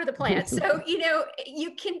didn't water the plants. So,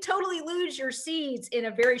 you can totally lose your seeds in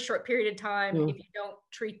a very short period of time if you don't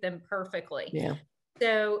treat them perfectly. Yeah.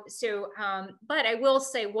 So, but I will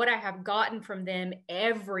say what I have gotten from them,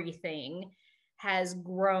 everything has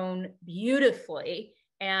grown beautifully,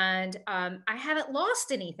 and I haven't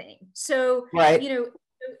lost anything. So,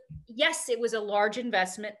 yes, it was a large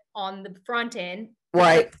investment on the front end.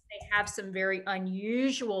 They have some very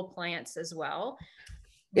unusual plants as well.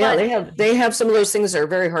 Yeah, they have some of those things that are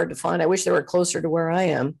very hard to find. I wish they were closer to where I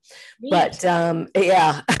am. But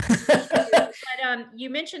yeah. But you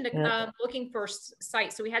mentioned looking for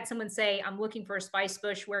sites. So we had someone say, I'm looking for a spice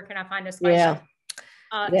bush. Where can I find a spice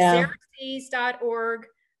bush? Xerces.org,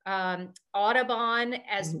 Audubon,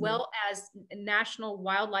 as well as National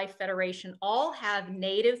Wildlife Federation, all have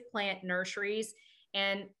native plant nurseries.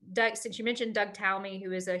 And Doug, since you mentioned Doug Talmy,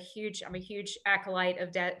 who is I'm a huge acolyte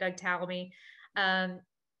of Doug Talmy.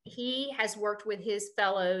 He has worked with his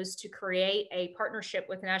fellows to create a partnership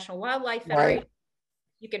with the National Wildlife Federation.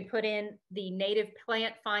 You can put in the native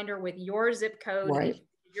plant finder with your zip code,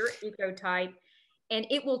 your ecotype, and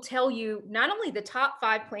it will tell you not only the top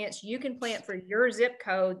 5 plants you can plant for your zip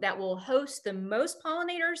code that will host the most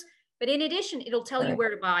pollinators, but in addition, it'll tell you where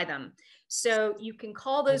to buy them. So you can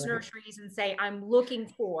call those nurseries and say, I'm looking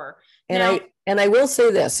for. And I will say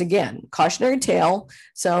this again, cautionary tale.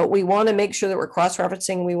 So we want to make sure that we're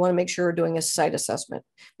cross-referencing. We want to make sure we're doing a site assessment,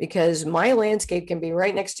 because my landscape can be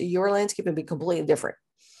right next to your landscape and be completely different.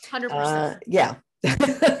 100%. Yeah.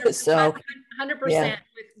 So 100% yeah.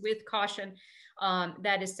 with caution.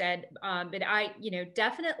 That is said, but I,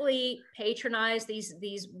 definitely patronize these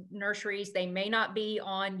nurseries. They may not be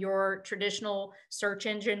on your traditional search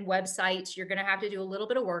engine websites. You're going to have to do a little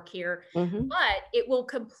bit of work here, but it will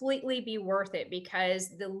completely be worth it,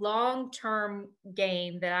 because the long-term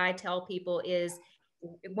game that I tell people is,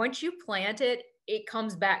 once you plant it, it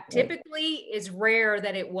comes back. Right. Typically, it's rare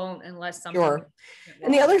that it won't, unless something. Sure.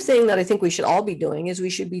 And the other thing that I think we should all be doing is we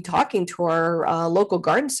should be talking to our local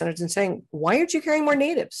garden centers and saying, why aren't you carrying more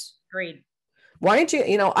natives? Agreed. Why aren't you,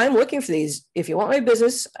 I'm looking for these. If you want my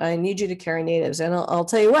business, I need you to carry natives. And I'll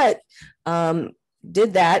tell you what,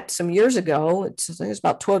 did that some years ago. I think it's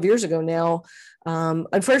about 12 years ago now.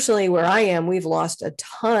 Unfortunately, where I am, we've lost a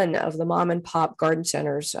ton of the mom and pop garden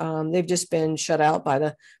centers. They've just been shut out by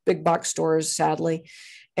the big box stores, sadly.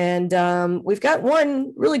 And we've got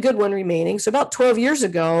one really good one remaining. So about 12 years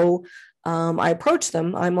ago, I approached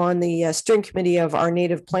them. I'm on the steering committee of our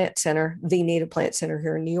native plant center, the native plant center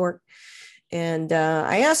here in New York. And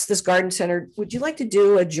I asked this garden center, would you like to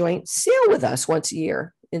do a joint sale with us once a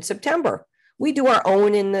year in September? We do our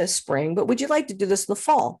own in the spring, but would you like to do this in the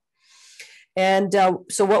fall? And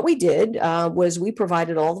so what we did was we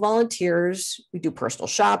provided all the volunteers. We do personal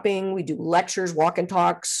shopping. We do lectures, walk and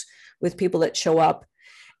talks with people that show up.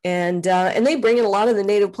 And they bring in a lot of the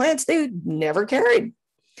native plants they never carried.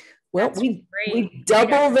 Well, we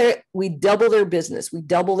double their business. We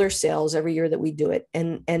double their sales every year that we do it.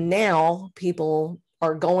 And now people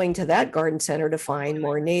are going to that garden center to find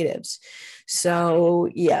more natives. So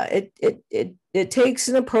yeah, it takes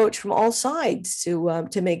an approach from all sides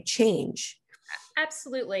to make change.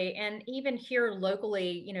 Absolutely. And even here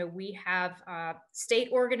locally, we have state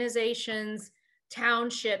organizations,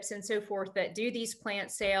 townships, and so forth that do these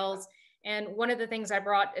plant sales. And one of the things I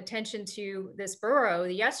brought attention to this borough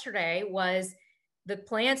yesterday was the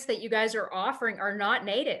plants that you guys are offering are not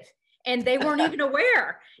native, and they weren't even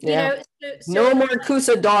aware. Yeah. No more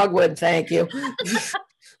Coosa dogwood, thank you.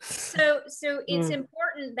 So it's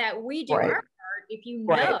important that we do our part, if you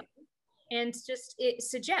know, and just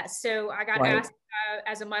suggest. So I got asked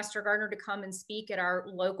as a master gardener to come and speak at our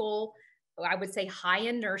local, I would say,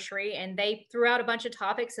 high-end nursery, and they threw out a bunch of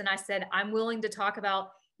topics, and I said, I'm willing to talk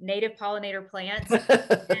about native pollinator plants.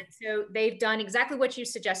 And so they've done exactly what you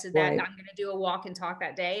suggested, that I'm going to do a walk and talk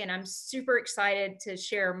that day. And I'm super excited to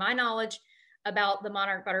share my knowledge about the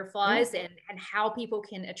monarch butterflies and how people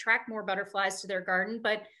can attract more butterflies to their garden.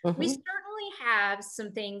 But we certainly have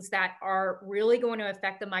some things that are really going to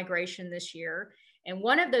affect the migration this year. And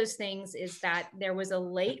one of those things is that there was a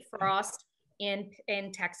late frost in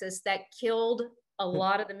Texas that killed a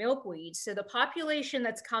lot of the milkweeds. So the population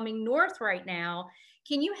that's coming north right now,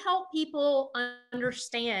 can you help people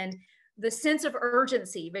understand the sense of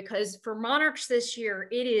urgency? Because for monarchs this year,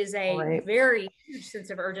 it is a very huge sense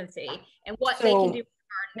of urgency, and what they can do.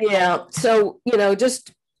 Yeah. So,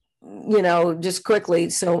 just quickly.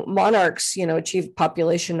 So monarchs, achieved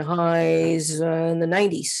population highs in the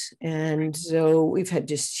 90s. And so we've had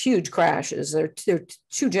just huge crashes. There are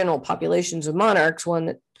two general populations of monarchs, one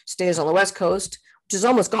that stays on the West Coast, which is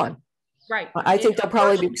almost gone. Right. I think they'll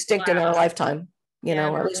probably be extinct in our lifetime.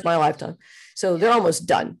 Or at least my lifetime. So they're almost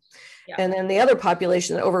done. Yeah. And then the other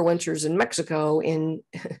population that overwinters in Mexico in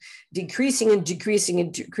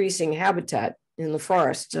decreasing habitat in the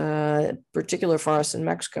forest, particular forests in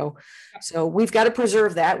Mexico. So we've got to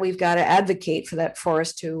preserve that. We've got to advocate for that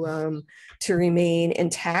forest to remain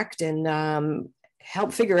intact and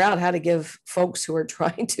help figure out how to give folks who are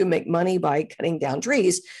trying to make money by cutting down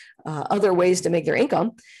trees other ways to make their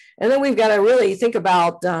income. And then we've got to really think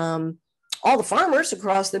about all the farmers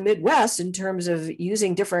across the Midwest in terms of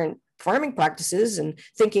using different farming practices and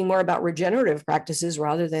thinking more about regenerative practices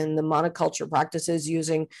rather than the monoculture practices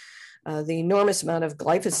using the enormous amount of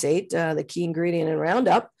glyphosate, the key ingredient in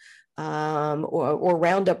Roundup, or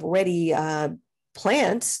Roundup ready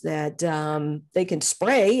plants that they can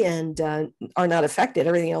spray and are not affected.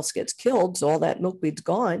 Everything else gets killed. So all that milkweed's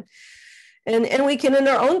gone. And we can, in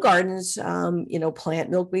our own gardens,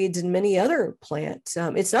 plant milkweeds and many other plants.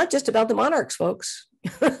 It's not just about the monarchs, folks.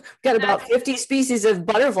 We've got about 50 species of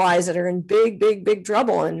butterflies that are in big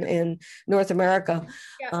trouble in North America.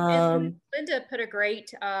 Yeah, and Linda put a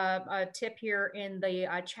great tip here in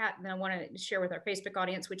the chat that I want to share with our Facebook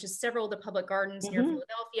audience, which is several of the public gardens near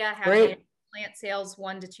Philadelphia have plant sales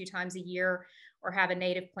 1 to 2 times a year. or have a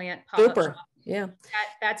native plant pop-up shop. Super. Yeah.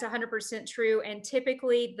 That's 100% true. And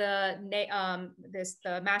typically the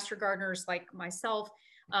master gardeners like myself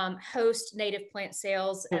host native plant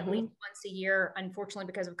sales at least once a year. Unfortunately,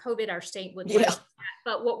 because of COVID, our state wouldn't let us do that.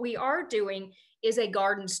 But what we are doing is a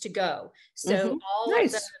gardens to go. So all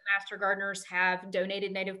of the master gardeners have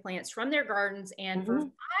donated native plants from their gardens, and for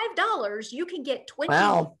 $5 you can get 20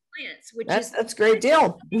 plants, which that's a great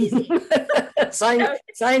deal.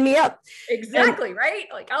 Sign me up. Exactly. Right.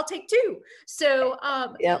 Like I'll take two. So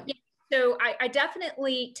so I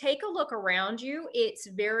definitely take a look around you. It's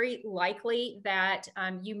very likely that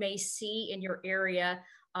you may see in your area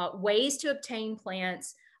ways to obtain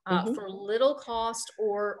plants for little cost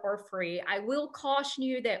or free. I will caution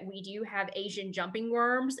you that we do have Asian jumping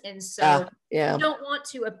worms, and so you don't want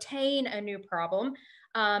to obtain a new problem.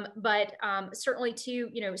 But certainly too,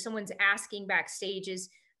 someone's asking backstage is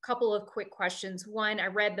a couple of quick questions. One, I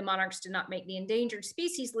read the monarchs did not make the endangered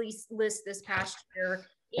species list this past year.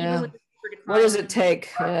 Even with the what does it take?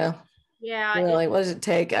 Really, what does it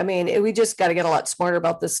take? I mean, we just got to get a lot smarter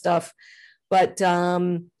about this stuff. But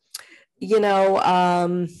I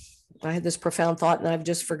had this profound thought and I've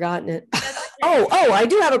just forgotten it. I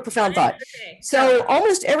do have a profound thought. So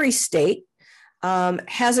almost every state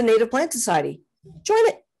has a native plant society. Join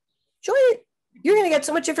it. You're going to get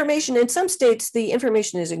so much information. In some states, the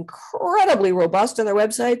information is incredibly robust on their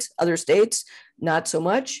websites. Other states, not so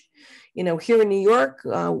much. Here in New York,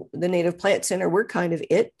 the Native Plant Center, we're kind of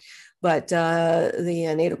it. But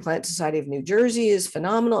the Native Plant Society of New Jersey is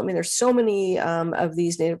phenomenal. I mean, there's so many of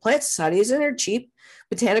these native plant societies, and they're cheap.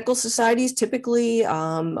 Botanical societies typically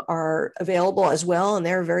are available as well, and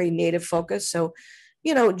they're very native focused. So,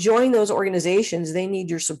 join those organizations. They need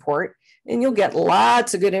your support. And you'll get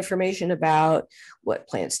lots of good information about what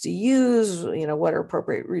plants to use, what are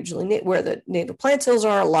appropriate regionally, where the native plant sales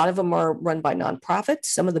are. A lot of them are run by nonprofits.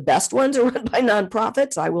 Some of the best ones are run by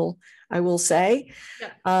nonprofits, I will say.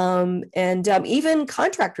 And even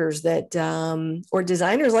contractors that, or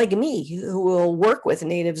designers like me who will work with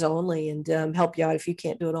natives only and help you out if you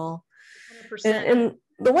can't do it all. 100%. And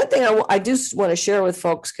the one thing I do want to share with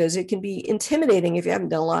folks, because it can be intimidating if you haven't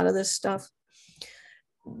done a lot of this stuff.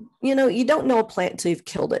 You don't know a plant until you've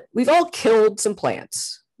killed it. We've all killed some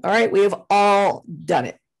plants. All right. We have all done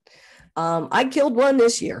it. I killed one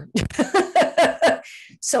this year.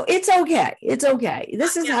 So it's okay. It's okay.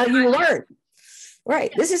 This is how you learn.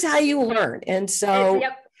 Right. This is how you learn. And so,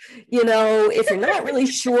 if you're not really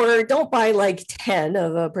sure, don't buy like 10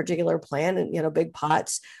 of a particular plant and, big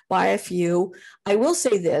pots, buy a few. I will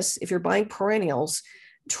say this, if you're buying perennials,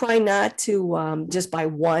 try not to just buy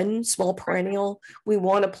one small perennial. We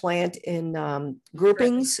want to plant in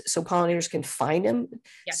groupings so pollinators can find them.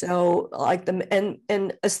 So like them,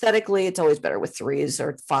 and aesthetically, it's always better with 3s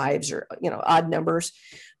or 5s or, odd numbers.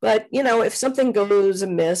 But, if something goes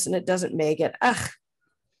amiss and it doesn't make it,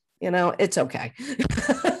 it's okay.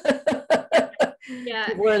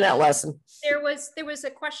 Learn that lesson. There was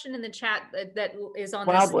a question in the chat that is on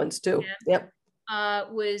wild ones too. Yep.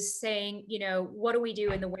 Was saying, what do we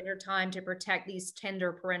do in the wintertime to protect these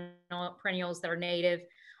tender perennials that are native?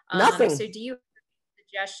 Nothing. So do you have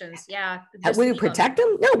suggestions? Yeah. Will you protect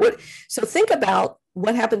them? No. So think about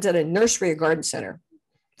what happens at a nursery or garden center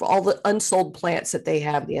for all the unsold plants that they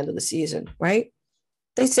have at the end of the season, right?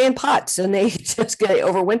 They stay in pots and they just get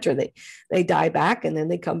overwinter. They die back and then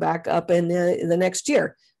they come back up in the next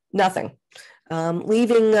year. Nothing.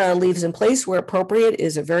 Leaving leaves in place where appropriate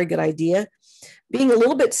is a very good idea. Being a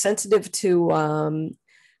little bit sensitive to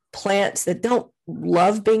plants that don't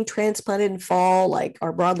love being transplanted in fall, like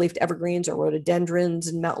our broadleaf evergreens or rhododendrons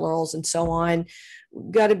and mountain laurels and so on.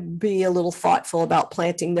 Got to be a little thoughtful about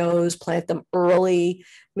planting those, plant them early,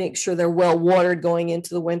 make sure they're well watered going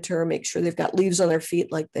into the winter, make sure they've got leaves on their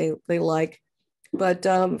feet like they like. But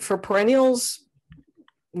for perennials,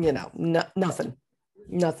 nothing.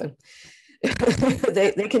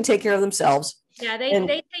 They can take care of themselves. Yeah, they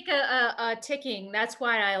take a ticking. That's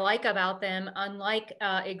what I like about them. Unlike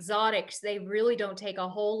exotics, they really don't take a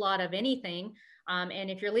whole lot of anything. And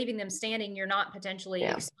if you're leaving them standing, you're not potentially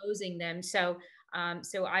exposing them. So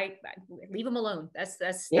I leave them alone. That's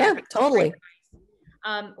totally.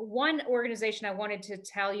 One organization I wanted to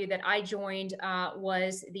tell you that I joined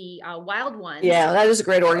was the Wild Ones. Yeah, that is a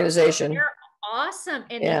great organization. They're awesome,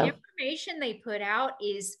 and the information they put out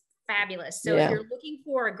is fabulous. So if you're looking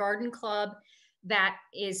for a garden club that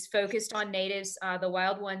is focused on natives, the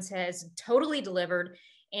Wild Ones has totally delivered,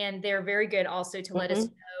 and they're very good also to let us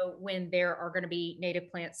know when there are going to be native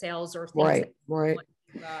plant sales or things. Right.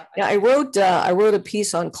 Yeah, I wrote a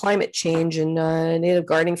piece on climate change and native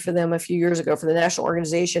gardening for them a few years ago for the national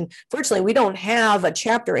organization. Fortunately, we don't have a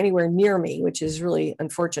chapter anywhere near me, which is really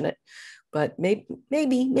unfortunate. But maybe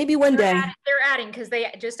one day. They're adding because they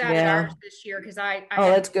just added ours this year because I oh,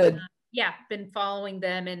 that's good. Been following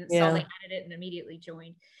them and saw they added it and immediately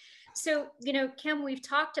joined. So, Kim, we've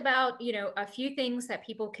talked about, a few things that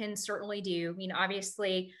people can certainly do.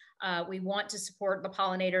 Obviously, we want to support the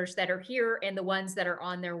pollinators that are here and the ones that are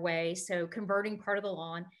on their way. So converting part of the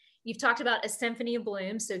lawn. You've talked about a symphony of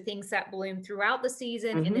bloom, so things that bloom throughout the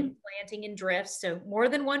season, and then planting in drifts. So more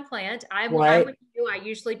than one plant. I'm with you. I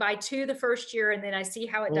usually buy 2 the first year, and then I see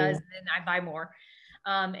how it does, and then I buy more.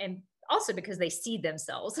 And also because they seed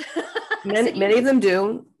themselves. Many of them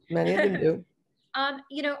do. Many of them do.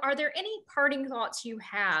 Are there any parting thoughts you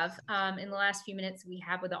have in the last few minutes we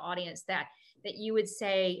have with the audience that you would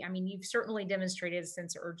say? I mean, you've certainly demonstrated a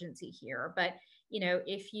sense of urgency here, but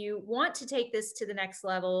if you want to take this to the next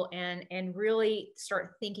level and really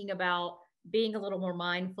start thinking about being a little more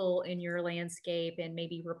mindful in your landscape and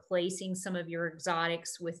maybe replacing some of your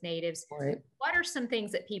exotics with natives, what are some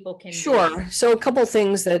things that people can do? So a couple of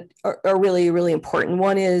things that are really, really important.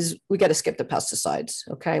 One is we got to skip the pesticides.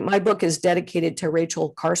 Okay. My book is dedicated to Rachel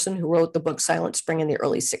Carson, who wrote the book Silent Spring in the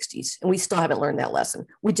early 60s. And we still haven't learned that lesson.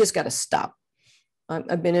 We just got to stop.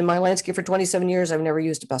 I've been in my landscape for 27 years. I've never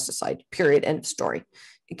used a pesticide, period, end of story.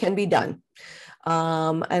 It can be done.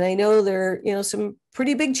 And I know there are, some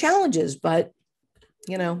pretty big challenges, but,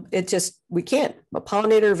 it just, we can't. A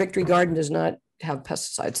Pollinator Victory Garden does not have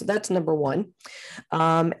pesticides. So that's number one.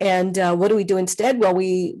 And what do we do instead? Well,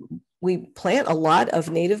 we plant a lot of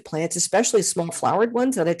native plants, especially small flowered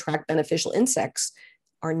ones that attract beneficial insects,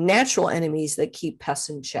 are natural enemies that keep pests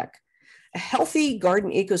in check. A healthy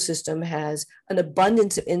garden ecosystem has an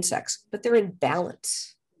abundance of insects, but they're in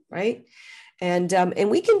balance, right? And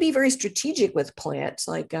we can be very strategic with plants.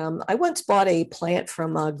 Like I once bought a plant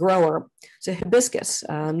from a grower. It's a hibiscus,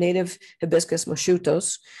 native hibiscus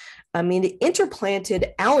moschutos. I mean, the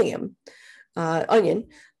interplanted allium onion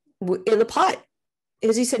in the pot.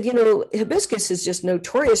 As he said, hibiscus is just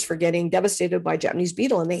notorious for getting devastated by Japanese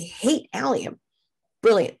beetle, and they hate allium.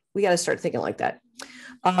 Brilliant. We got to start thinking like that.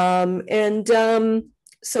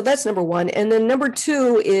 So that's number one. And then number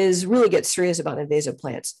two is really get serious about invasive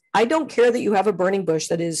plants. I don't care that you have a burning bush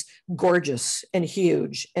that is gorgeous and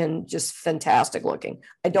huge and just fantastic looking.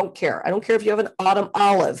 I don't care. I don't care if you have an autumn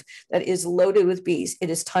olive that is loaded with bees.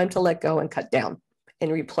 It is time to let go and cut down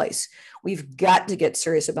and replace. We've got to get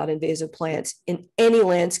serious about invasive plants in any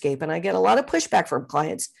landscape. And I get a lot of pushback from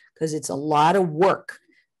clients because it's a lot of work,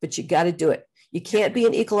 but you got to do it. You can't be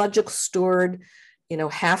an ecological steward,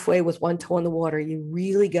 halfway with one toe in the water. You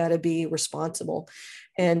really got to be responsible.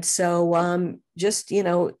 And so just,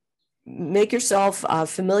 make yourself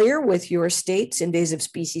familiar with your state's invasive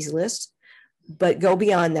species list, but go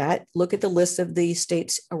beyond that. Look at the list of the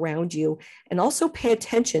states around you, and also pay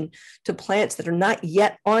attention to plants that are not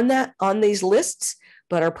yet on these lists,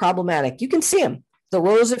 but are problematic. You can see them. The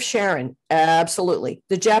Rose of Sharon, absolutely.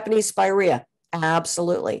 The Japanese spirea,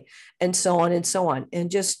 absolutely. And so on and so on. And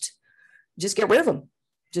just get rid of them.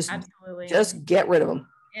 Just get rid of them.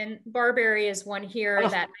 And barberry is one here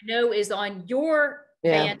that I know is on your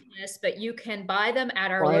ban list, but you can buy them at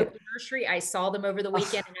our local nursery. I saw them over the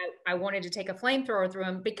weekend, and I wanted to take a flamethrower through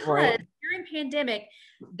them because during pandemic,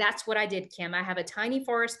 that's what I did, Kim. I have a tiny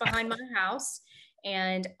forest behind my house,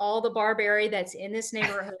 and all the barberry that's in this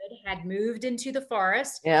neighborhood had moved into the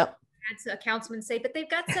forest. Yep. Had a councilman say, but they've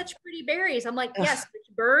got such pretty berries. I'm like, yes,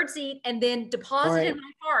 which birds eat and then deposit in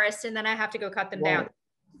my forest, and then I have to go cut them down.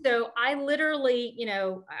 So I literally,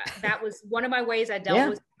 that was one of my ways I dealt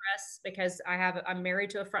with stress, because I'm married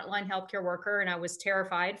to a frontline healthcare worker, and I was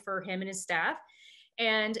terrified for him and his staff.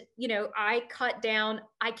 And, I cut down,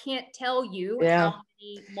 I can't tell you how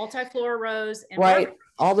many multiflora rose and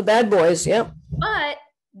all the bad boys. Yep. But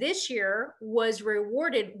this year was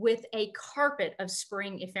rewarded with a carpet of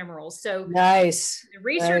spring ephemerals. So nice. The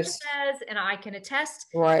research says, and I can attest,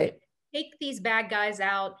 take these bad guys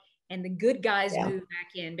out and the good guys move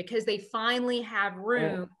back in, because they finally have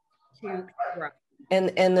room to grow.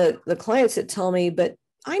 And the clients that tell me, but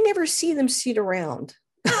I never see them seed around.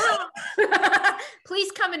 Please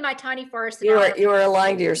come in my tiny forest. You are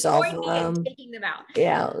lying to yourself. Taking them out.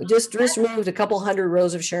 Yeah, just moved a couple hundred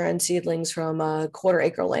rows of Sharon seedlings from a 1/4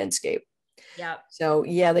 acre landscape. Yeah. So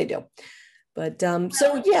they do. But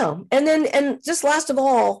and just last of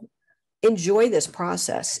all, enjoy this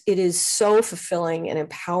process. It is so fulfilling and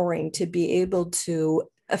empowering to be able to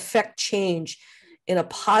affect change in a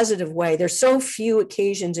positive way. There's so few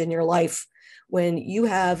occasions in your life when you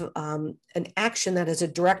have an action that has a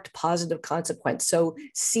direct positive consequence. So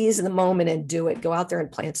seize the moment and do it. Go out there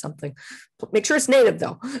and plant something. Make sure it's native,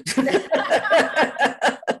 though.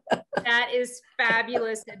 That is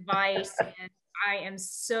fabulous advice. And I am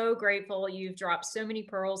so grateful. You've dropped so many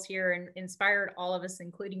pearls here and inspired all of us,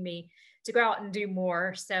 including me, to go out and do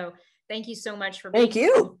more. So thank you so much for being Thank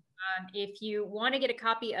you. If you want to get a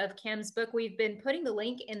copy of Kim's book, we've been putting the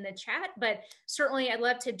link in the chat, but certainly I'd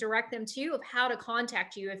love to direct them to you of how to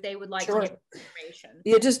contact you if they would like to get information.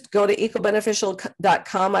 You just go to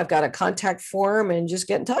ecobeneficial.com. I've got a contact form and just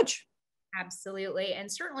get in touch. Absolutely. And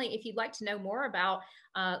certainly if you'd like to know more about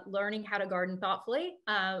learning how to garden thoughtfully,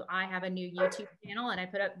 I have a new YouTube channel and I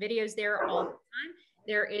put up videos there all the time.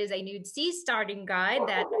 There is a nude seed starting guide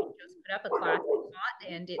that I just put up a class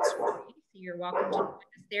and it's free. So you're welcome to join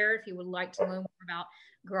us there if you would like to learn more about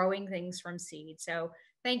growing things from seed. So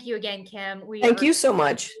thank you again, Kim. Thank you so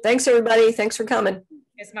much. Thanks, everybody. Thanks for coming.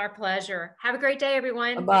 It's my pleasure. Have a great day,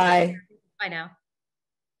 everyone. Bye. Bye now.